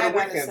Okay, it. 5 out of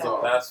weekends 7.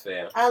 off. That's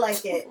fair. I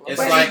like it. It's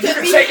But like it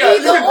could be You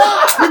either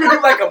or. can do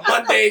like a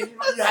Monday.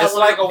 it's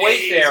like a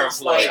Wayfair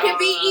employee. It could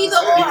be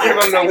either You or. give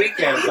him the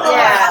weekends off.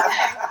 Yeah.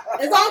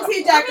 As long as he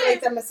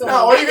ejaculates, I'm assuming.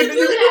 No, or you can can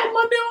do do that. it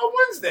Monday or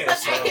Wednesday. But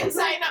they can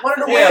sign up. One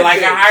of the Yeah,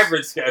 like a Wednesdays.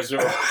 hybrid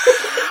schedule.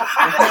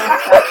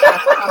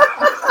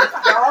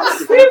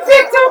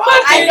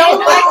 I don't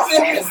like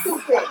it. It's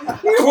stupid.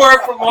 You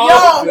work from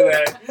home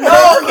today.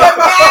 No, you're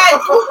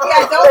mad, Pookie.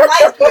 I don't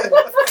like it.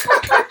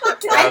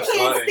 I That's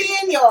can't funny.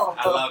 stand y'all.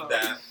 I love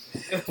that.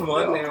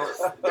 Monday. I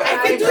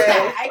can do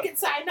that. I can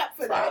sign up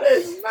for that.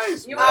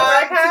 Nice. You want to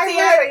work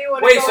hybrid or you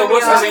want to Wait, go so in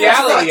what's the the office?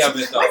 reality of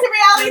it though? What's the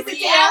reality? The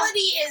reality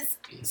is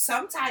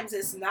sometimes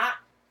it's not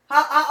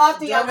How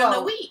often y'all during the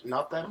go? week.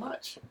 Not that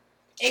much.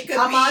 It could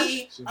How be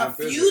much? a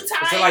few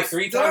times it like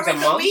 3 times during a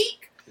the month?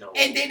 week, No.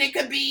 and then it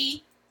could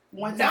be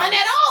One none time.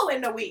 at all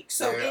in the week.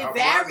 So it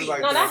varies.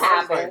 No, that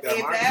happens. It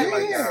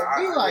varies. Be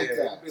like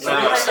that.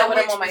 Nah. Some I know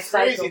weeks them on my be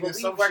cycle, crazy, but then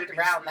we some worked shit be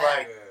around that.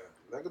 like-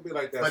 That could be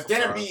like that. But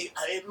then sometimes.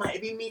 it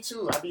might be me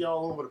too. I be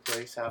all over the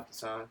place half the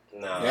time.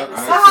 No. Yep. So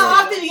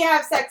how often do you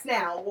have sex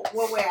now?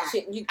 Where we're at?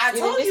 I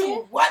told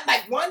you what,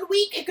 like 1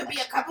 week it could be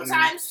a couple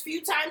times, few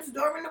times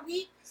during the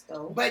week,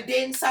 So, but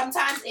then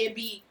sometimes it'd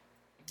be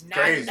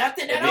Crazy.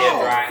 nothing It'd at be a dry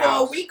all for a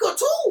house. week or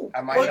 2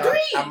 I might or not. 3.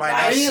 I might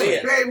Like, not see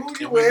it. Babe, who you If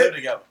we live with?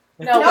 together.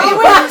 No, no, we we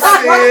went. market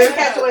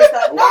schedule and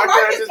stuff. Why No can't I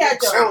market just be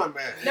schedule. chilling,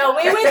 man? No,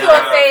 we went through a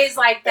phase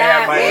like that.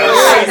 Yeah, We my were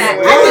God. like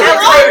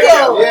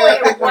that.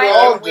 Yeah, we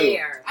all do.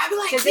 Where? I'd be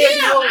like, Because damn,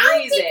 there's no I don't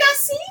reason. think I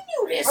seen you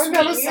this I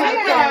never week. seen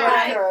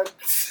Yeah.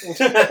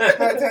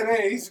 that.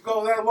 He used to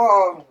go that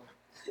long.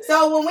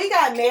 So when we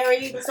got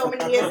married so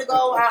many years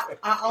ago,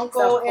 our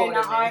uncle Self-quoted, and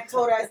our man. aunt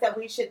told us that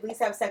we should at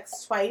least have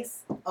sex twice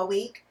a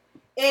week.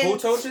 And Who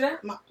told you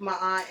that? my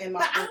aunt and my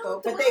But I uncle.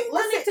 don't But want they it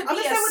listen. to I'm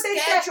be gonna say a what they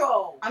said.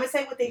 schedule. I'm gonna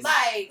say what they said.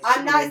 Like,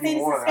 I'm not saying it's a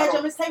More. schedule.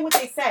 I'm gonna say what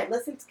they said.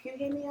 Listen, can you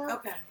hear me out?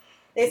 okay.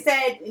 They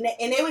said,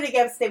 and they were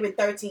together since they were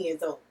 13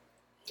 years old,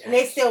 and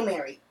they still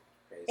married.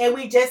 And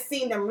we just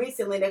seen them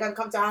recently. They're gonna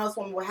come to our house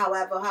one,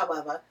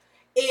 however.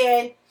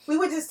 And we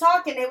were just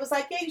talking. It was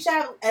like, yeah, you should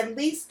have at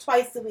least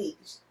twice a week.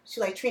 She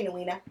like Trina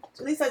Weena.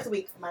 At least twice a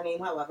week, my name,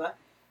 however.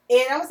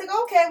 And I was like,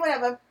 okay,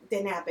 whatever.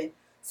 Didn't happen.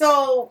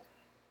 So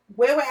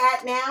where we're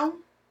at now,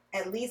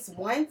 at least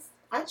once.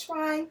 I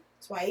try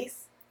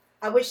twice.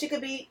 I wish it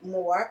could be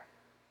more.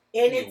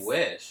 And You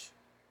wish.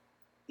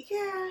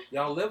 Yeah.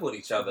 Y'all live with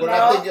each other. But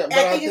now.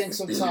 I think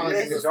sometimes,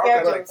 it's y'all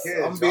got schedules. kids.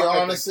 I'm be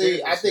honest,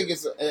 I think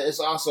it's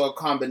also a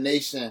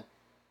combination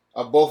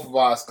of both of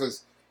us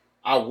because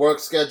our work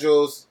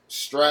schedules,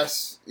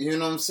 stress, you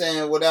know what I'm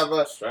saying,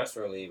 whatever. Stress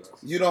reliever.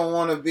 You don't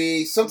want to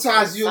be.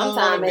 Sometimes you don't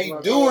want to be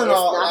Sometimes doing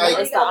all it's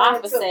like. the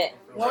opposite.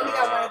 We only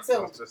got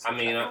 1 or 2. I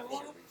mean,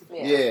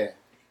 Yeah.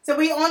 So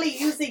we only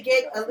usually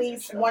get at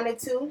least 1 or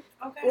 2.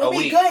 Okay. We'll A be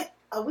week. good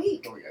a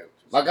week.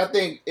 Like I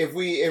think if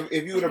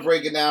you were to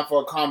break it down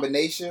for a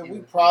combination, we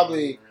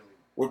probably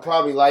would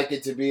probably like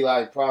it to be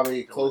like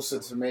probably closer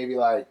to maybe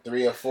like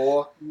 3 or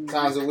 4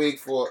 times a week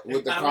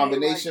with the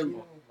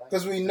combination,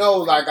 because we know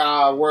like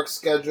our work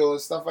schedule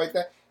and stuff like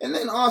that. And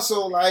then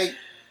also like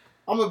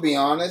I'm gonna be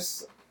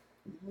honest,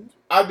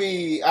 I'm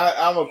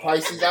a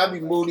Pisces. I be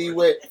moody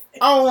with.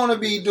 I don't want to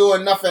be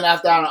doing nothing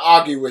after I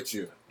argue with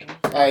you,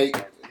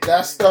 like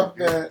that stuff.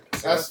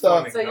 That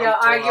stuff. So y'all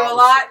argue a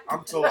lot?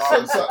 I'm told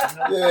opposite.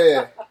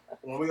 Yeah.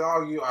 When we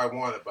argue, I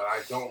want it, but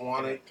I don't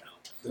want it.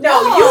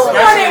 No, you want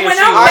it when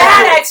I'm I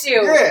mad do. at you.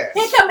 Yeah.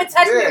 He come and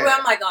touch me Yeah. when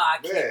I'm like, oh, I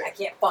Yeah.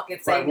 can't fucking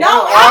say But no.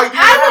 No, I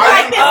was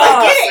like this.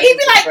 Let's get it. He'd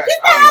be like, get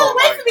the hell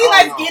away from me.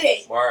 Let's get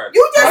it. Word.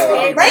 You just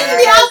Word. raised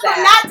me out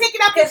from not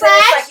taking up the Because it's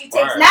like trash. he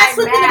takes Word. Not my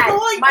sweeping the mad,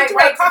 floor. You my put your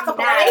right cock to up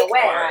be mad away.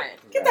 away. Word.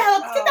 Get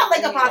that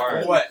leg up off Word.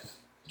 me. What?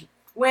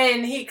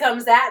 When he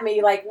comes at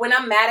me, like when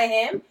I'm mad at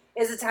him,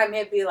 is the time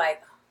he'd be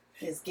like,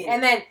 Just get it.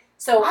 and then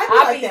so I be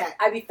like that.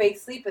 I be fake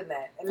sleeping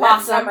then, and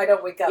that's the Possum. time I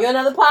don't wake up. You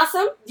another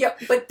possum? Yeah,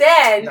 but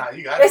then Nah,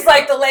 you gotta it's get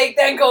like up. the leg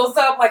then goes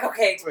up. Like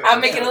okay, Wait,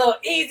 I'm making it a yeah. little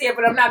easier,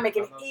 but I'm not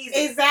making it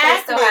easy.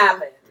 Exactly. But it still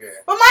happens. Yeah.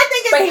 But my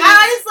thing But is, he's-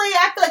 honestly,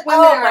 I feel like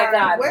women Oh my are.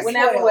 God, We're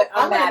whenever spoiled.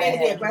 I'm I'm mad gonna at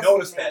be him. aggressive.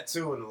 Notice that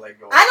too when the leg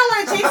goes. I don't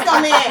want to chase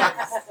no man.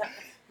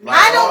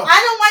 I don't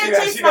want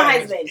to chase my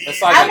husband.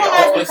 It's I want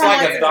like my it's like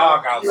husband a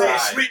dog You ain't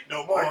outside. sleep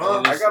no more,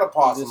 huh? I got a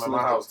possum in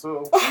my house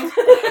too.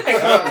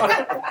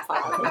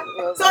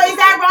 So is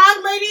that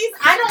wrong, ladies?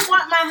 I don't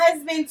want my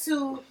husband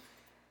to.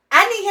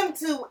 I need him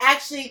to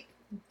actually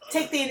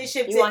take the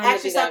initiative You to want him to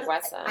actually be that start.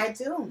 aggressive? I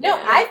do. No,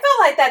 Yeah. I felt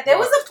like that. There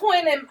was a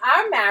point in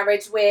our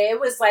marriage where it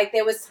was like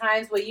there was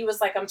times where you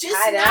was like, I'm Just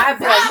tired, and not I'd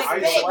be like, I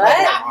wrestling. used to come what?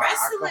 home, Not I come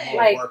wrestling. home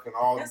Like, working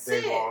all that's day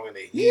it. long in the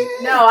heat.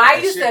 No, I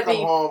And used she'd to come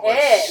be home,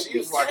 pissed. she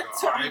was like,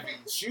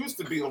 she used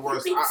to be the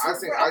worst. I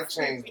think I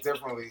changed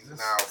differently now,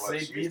 but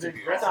she used to be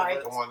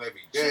the one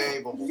every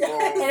day. Boom, boom, boom,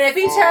 And if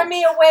he boom. turned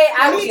me away,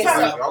 I would Me get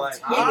too. so. I'm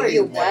tired.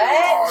 You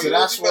what? So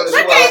that's what it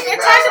Look was. at it. It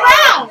turned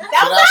around. So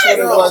That that's what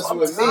it was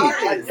was with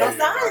me. That's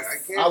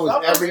nice. I was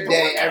every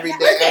day,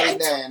 and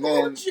then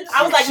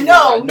I was like, she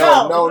no, was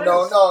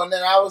no, and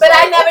then I was. But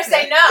like, I never okay.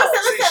 say no.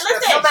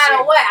 Listen. No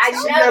matter what, I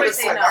She never never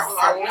say said. no.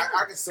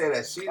 I can say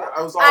that.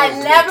 I was I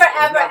always never, me. It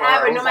was ever, never her.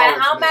 ever, It no was matter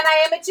always how me. mad I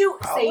am at you,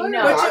 say I no.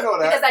 know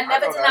that. Because I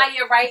never know deny that.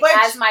 your right But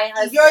as my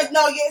husband. You're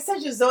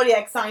such a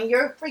zodiac sign.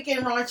 You're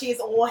freaking raunchy as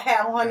all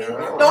hell, honey. Yeah.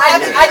 Don't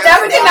I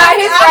never deny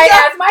his right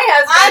as my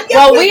husband.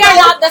 Well, we are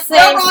not the same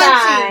You're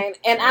raunchy. sign,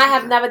 and I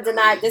have never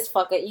denied this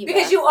fucker either.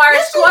 Because you are a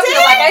Yes, you Scorpio,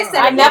 did. like I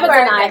said. I in never your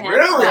denied birthday. him.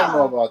 Really? I don't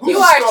know about You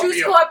this. are a true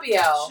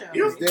Scorpio.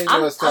 Then I'm-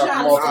 you was talking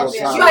I'm multiple not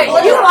times.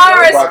 But you about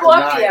are a denying.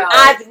 Scorpio.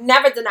 I've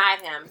never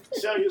denied him.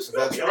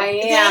 I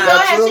Yeah, am.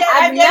 That's true.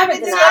 I've never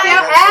Scorpio, denied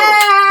him.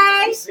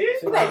 hey!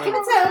 You better give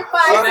it to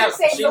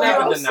him. She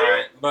never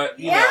denied, but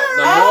you know,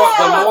 the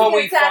Oh, more you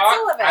we get a tattoo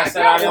fought, of it. I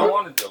said I didn't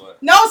want to do it.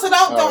 No, so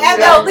don't Oh, ever. yeah.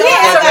 No, don't Leah is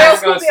ever- a real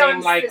It's gonna Scorpio.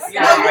 seem like, you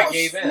know, No, I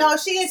gave in. No,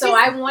 she is. So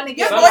I want to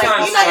You're get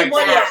Sometimes you know you're like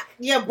borderline. that.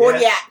 You're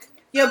borderline.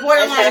 You're I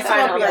borderline gotta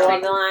find a Scorpio.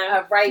 borderline.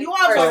 a right You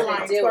are person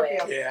borderline to do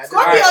Scorpio. it. Yeah,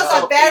 Scorpios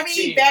Alright, are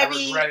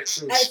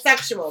very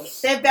sexual.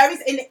 They're very,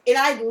 and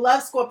I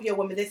love Scorpio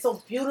women. They're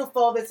so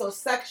beautiful. They're so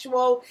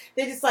sexual.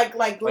 They just like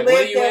Like, live what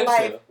are you their into?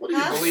 life. What do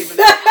you Huh? believe in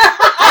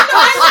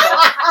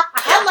that?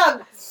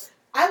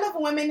 I love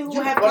women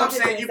who have What I'm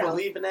confidence saying, in you themselves.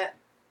 believe in that?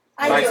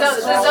 I Like- do. So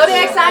the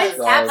zodiac signs,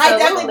 I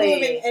definitely absolutely.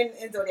 believe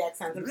in zodiac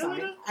signs. I'm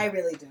sorry. I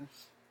really do.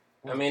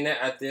 I mean,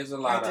 there's a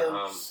lot I do.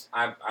 of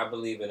I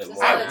believe in it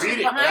more. I now. read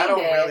it, but I don't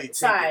really take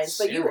signs,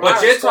 but you But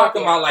are you're a Scorpio.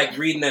 talking about like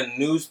reading a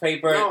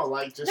newspaper. No,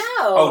 like just. No.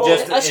 Oh,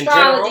 just in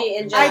Astrology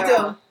in I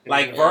general. do.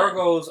 Like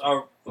Virgos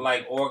are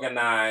like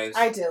organized.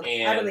 I do. I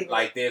And believe it.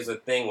 like there's a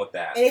thing with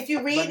that. And if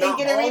you read But and not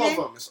get a all of reading,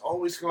 them. It's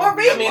always going or to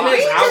be. read, I mean, read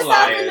there's yourself and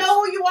outliers.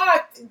 know who you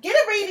are. Get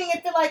a reading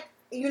and feel like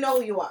you know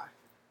who you are.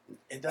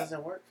 It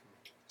doesn't work.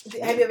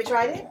 Have you ever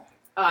tried it?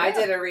 Oh, I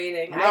did a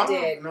reading. No, I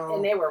did. no.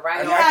 And they were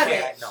right You on. have I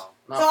it. can't. No.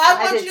 So I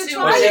want you to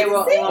try it.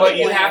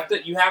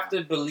 But you have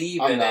to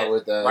believe in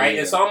it, right?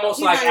 It's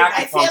almost like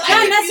acupuncture.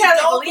 Not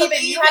necessarily believe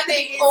it. You have to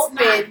be open.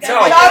 You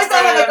always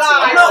don't have a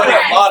God.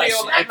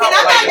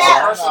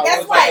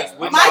 Guess what?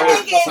 My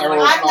thing is, I'm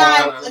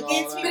not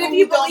against people. But if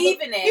you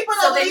believe in it, people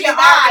so don't then believe your in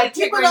God. eye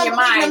People trigger don't your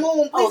believe in the mind.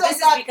 moon. Oh, this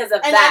is because of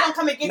and I don't that.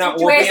 come against No, you.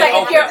 well, Whereas like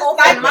if you're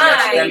open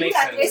mind, it's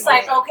it's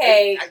like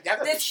okay,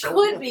 this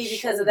could be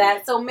because of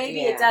that. So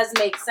maybe it does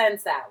make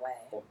sense that way.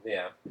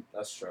 Yeah,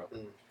 that's true.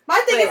 My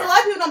thing is, a lot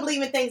of people don't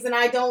believe in things, and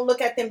I don't look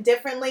at them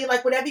differently.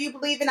 Like, whatever you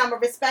believe in, I'm going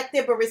to respect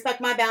it, but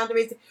respect my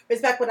boundaries,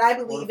 respect what I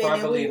believe in,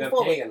 and believe move in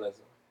forward.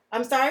 paganism?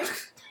 I'm sorry?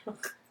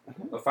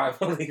 If I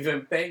believe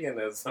in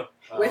paganism.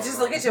 We just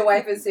look at your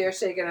wife and see her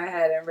shaking her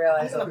head and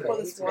realize, okay, What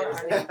he's did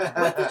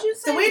you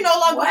say? So we no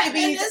longer to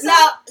be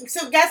now.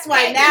 So guess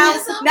what? Now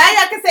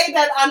y'all can say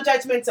that I'm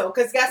judgmental,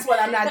 because guess what?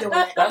 I'm not doing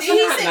it. That's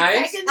not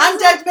nice. I'm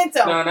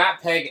judgmental. No,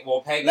 not pagan.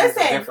 Well, pagan is a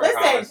different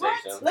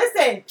conversation.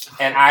 Listen.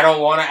 And I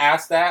don't want to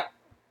ask that.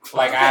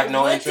 Like, I have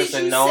no interest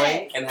in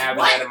knowing and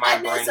having that in my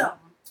brain.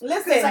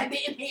 Listen.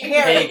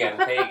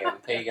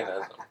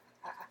 Paganism.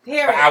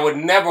 But I would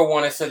never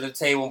want to sit at the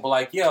table and be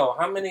like, yo,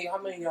 how many y'all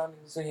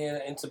niggas in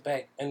here into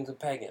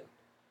pagan?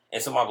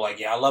 And somebody be like,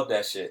 yeah, I love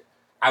that shit.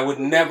 I would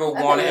never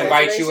want to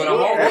invite you in a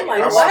home with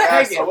me.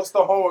 So what's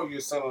the homework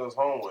you're sending us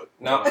home with?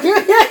 No. Well,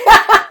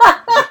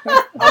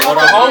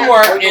 the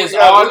homework is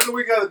on. What do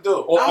we gotta do?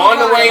 On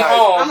the way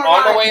home,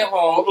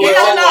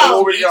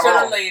 each of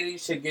the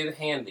ladies should get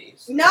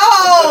handies. No.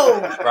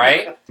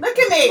 Right? Look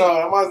at me. No,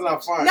 that was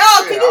not fun. No,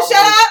 can you shut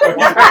up? You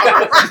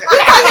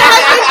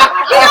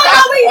don't know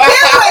what we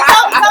doing.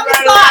 Tell me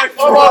stop.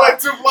 I'm like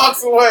 2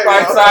 blocks away. My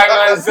time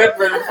on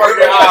zipper the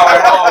fucking hour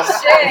at home.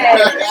 Shit.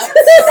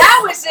 That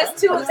was just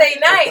Tuesday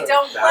night.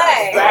 Don't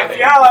play.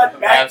 Backyard,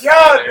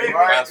 baby.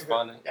 That's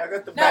funny. I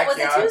got the No, was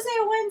backyard. it Tuesday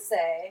or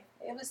Wednesday?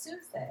 It was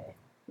Tuesday.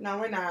 No,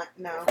 we're not.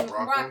 No. From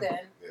Brockton.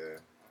 Yeah.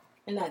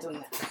 We're not doing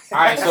that. All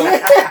right, so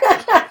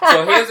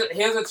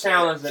here's a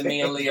challenge that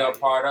me and Leah are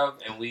part of,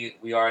 and we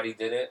already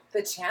did it.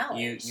 The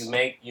challenge. You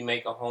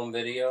make a home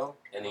video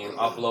and then you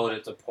upload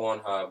it to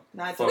Pornhub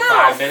for No,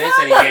 5 minutes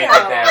and you can't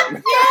get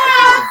down.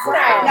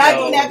 Not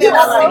doing that in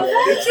my life.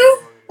 Did you?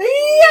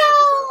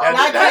 Yeah.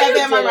 Not doing that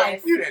in my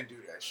life. You didn't do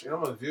that shit. You know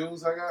how much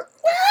views I got?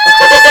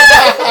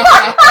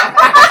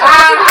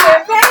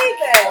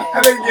 I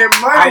didn't get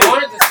I money.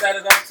 wanted to set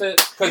it up to,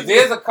 because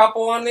there's a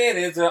couple on there.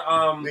 There's a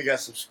They got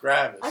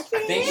subscribers. I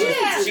think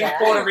she's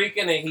Puerto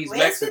Rican and he's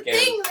Mexican, No,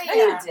 you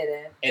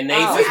didn't. and they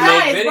just make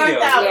videos.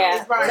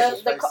 Yeah.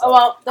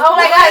 Oh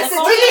my God,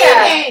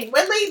 Cynthia.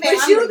 We're leaving.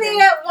 Was you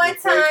there at one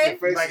time?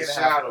 Your face is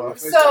shadow.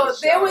 So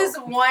there was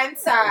one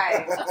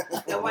time,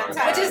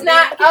 which is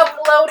not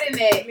uploading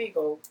it,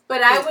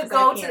 but I would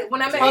go to,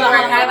 when I'm at work,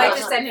 I like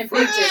to send him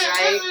pictures,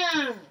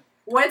 right?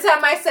 One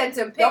time I sent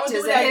him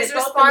pictures and his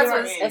response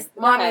was,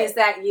 "Mommy, is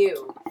that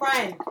you?"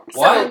 Friend.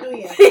 What?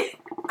 He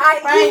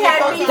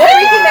had me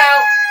freaking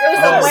out. It was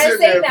a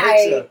Wednesday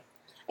night.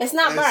 It's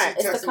not burnt.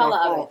 It's the color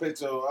of it.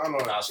 Picture, I don't know,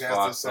 That's chest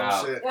or some fucked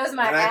up. shit. It was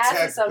my And I ass or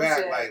text some back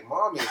shit. like,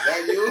 "Mommy, is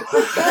that you?" Yo,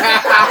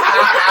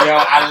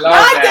 I love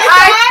that. I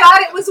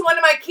thought it was one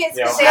of my kids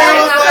Yo, sharing I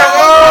love that.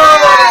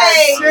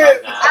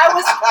 that. I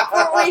was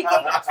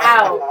freaking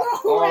out.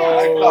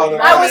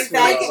 I was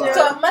freaking.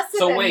 So it must have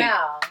been wait.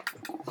 Mel.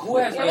 Who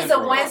has It was a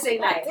Android? Wednesday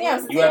night.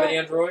 You have an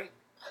Android?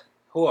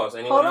 Who else?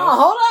 Anyone else?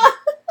 Hold on.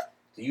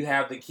 Do you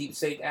have the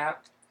Keepsake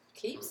app?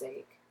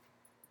 Keepsake.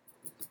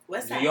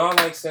 What's Do that? y'all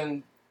like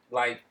send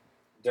like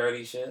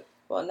dirty shit?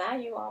 Well, now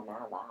you all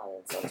mad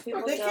loud. So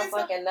people The gonna kids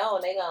fucking know.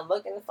 They gonna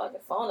look in the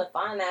fucking phone and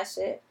find that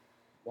shit.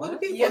 What do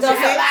people You're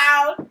say?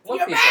 loud. What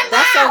You're people? mad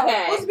That's loud.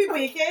 Okay. What's the people,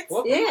 your kids?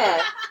 What people?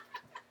 Yeah.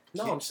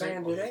 No, I'm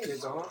saying do they?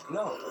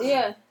 No.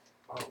 Yeah.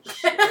 Oh,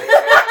 shit.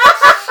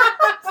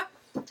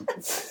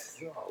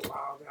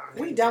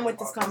 We done with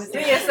this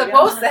conversation. You're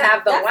supposed to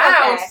have the That's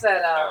wow okay.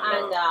 set up. I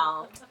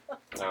know.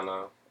 I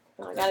know.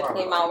 I gotta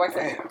clean my work.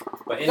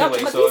 But No,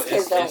 anyway, but so these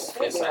kids it's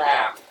don't. an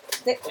app.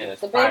 And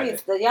it's The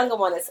baby's, private. the younger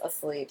one is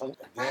asleep. No,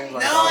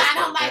 I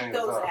don't like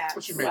those apps.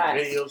 What you make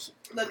Right. videos?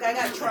 Look, I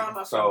got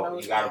trauma So from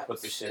those you gotta apps.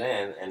 put the shit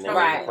in, and then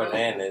Right. when you put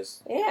it in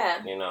is,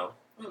 Yeah. you know.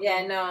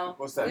 Yeah, no.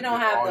 What's that? We don't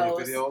have All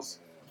those. your videos?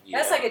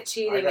 That's like a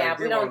cheating app.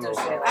 We don't do shit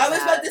like I was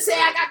that. about to say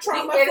I got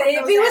trauma from If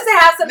those he was apps. to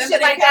have some Remember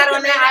shit they like that kept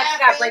on there, them in I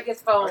think I'd break his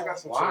I phone. got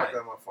some shit Why? like that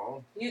on my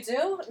phone. You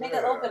do?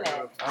 Nigga, open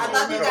it. I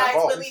love you guys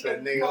for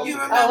leaving. You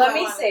remember Oh, let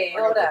me one. see. I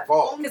Hold got the up.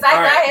 vault. Because I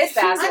got Alright. his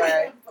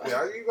password.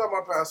 Yeah, you got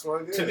my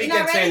password. Yeah. To be You not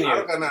ready? I continued.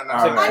 don't got nothing.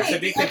 Alright. Alright. To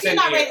be If you're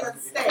not ready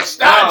continued. to stay.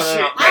 Start No, no, shit.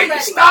 no. I'm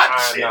ready. Start I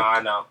shit. know,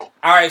 I know. All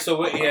right, so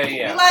We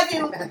yeah. love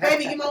you,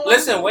 baby. Give me one.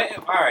 Listen, wait.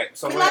 All right,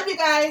 so We wait. love you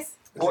guys.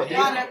 Well,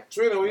 Water.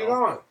 Trina, where you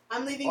going?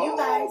 I'm leaving you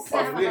guys. Oh,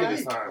 you leaving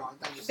this time.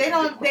 They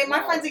don't. My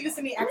friends are used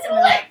to me asking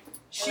me like,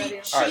 she'll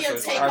Alright, take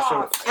so-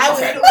 off. so- I will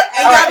okay. do it.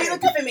 And y'all be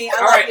looking for me. I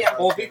All love right, you.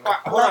 well, be quiet.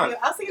 Hold Love on. you.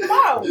 I'll see you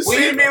tomorrow. Will you, hold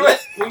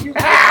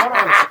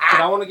on, because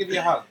I want to give you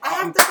a hug. I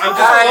have I'm to just go.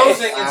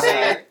 closing and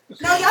saying.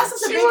 No, y'all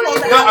supposed to be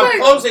closing. No, I'm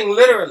closing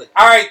literally.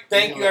 All right,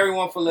 thank you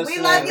everyone for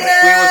listening. love you.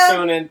 We will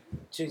tune in.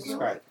 Jesus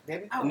Christ.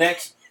 Oh.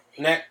 Next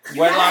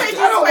Wedlocked.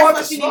 I don't want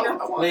to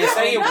smoke. Please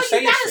say your you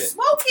shit. gotta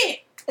smoke it.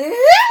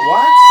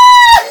 What?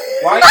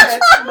 Why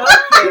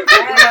you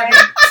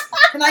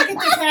Can I get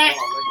this hat?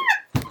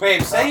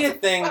 Babe, say your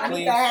thing,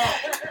 please.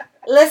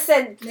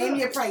 Listen, Name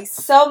your price.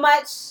 so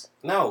much.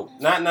 No.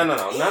 None of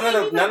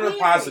the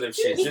positive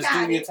shit. Just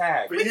do your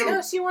tag.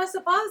 No, she wants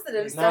the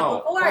positive No,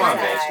 stuff before come on,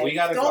 tag. bitch. We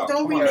gotta Don't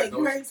go. remake.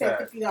 You heard me say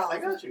 $50. I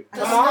got you.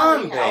 Come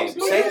on, babe.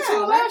 Say it.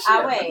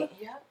 I wait.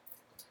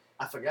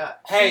 I forgot.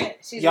 Hey,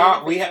 She's y'all.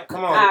 ready. We have.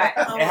 Come on. All right.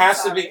 It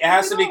has to be. It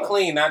has to be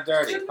clean, not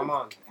dirty. Come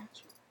on.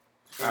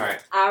 All right.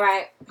 All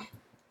right.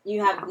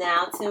 You have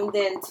now tuned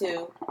in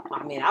to.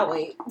 I mean, I'll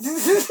wait.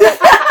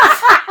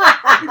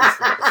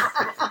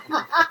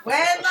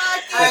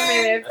 Wedlock. I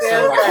mean, it That sounds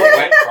feels like a like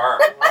wet burn.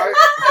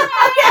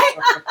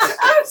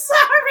 I'm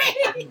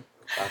sorry.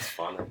 That's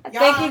funny.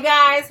 Thank you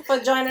guys for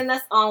joining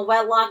us on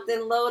Wedlocked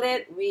and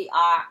Loaded. We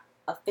are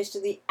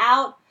officially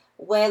out.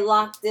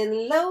 Wedlocked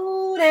and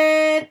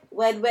Loaded.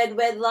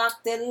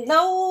 Wedlocked and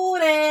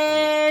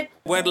Loaded.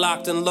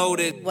 Wedlocked and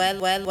loaded.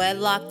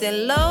 Wedlocked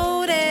and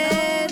loaded.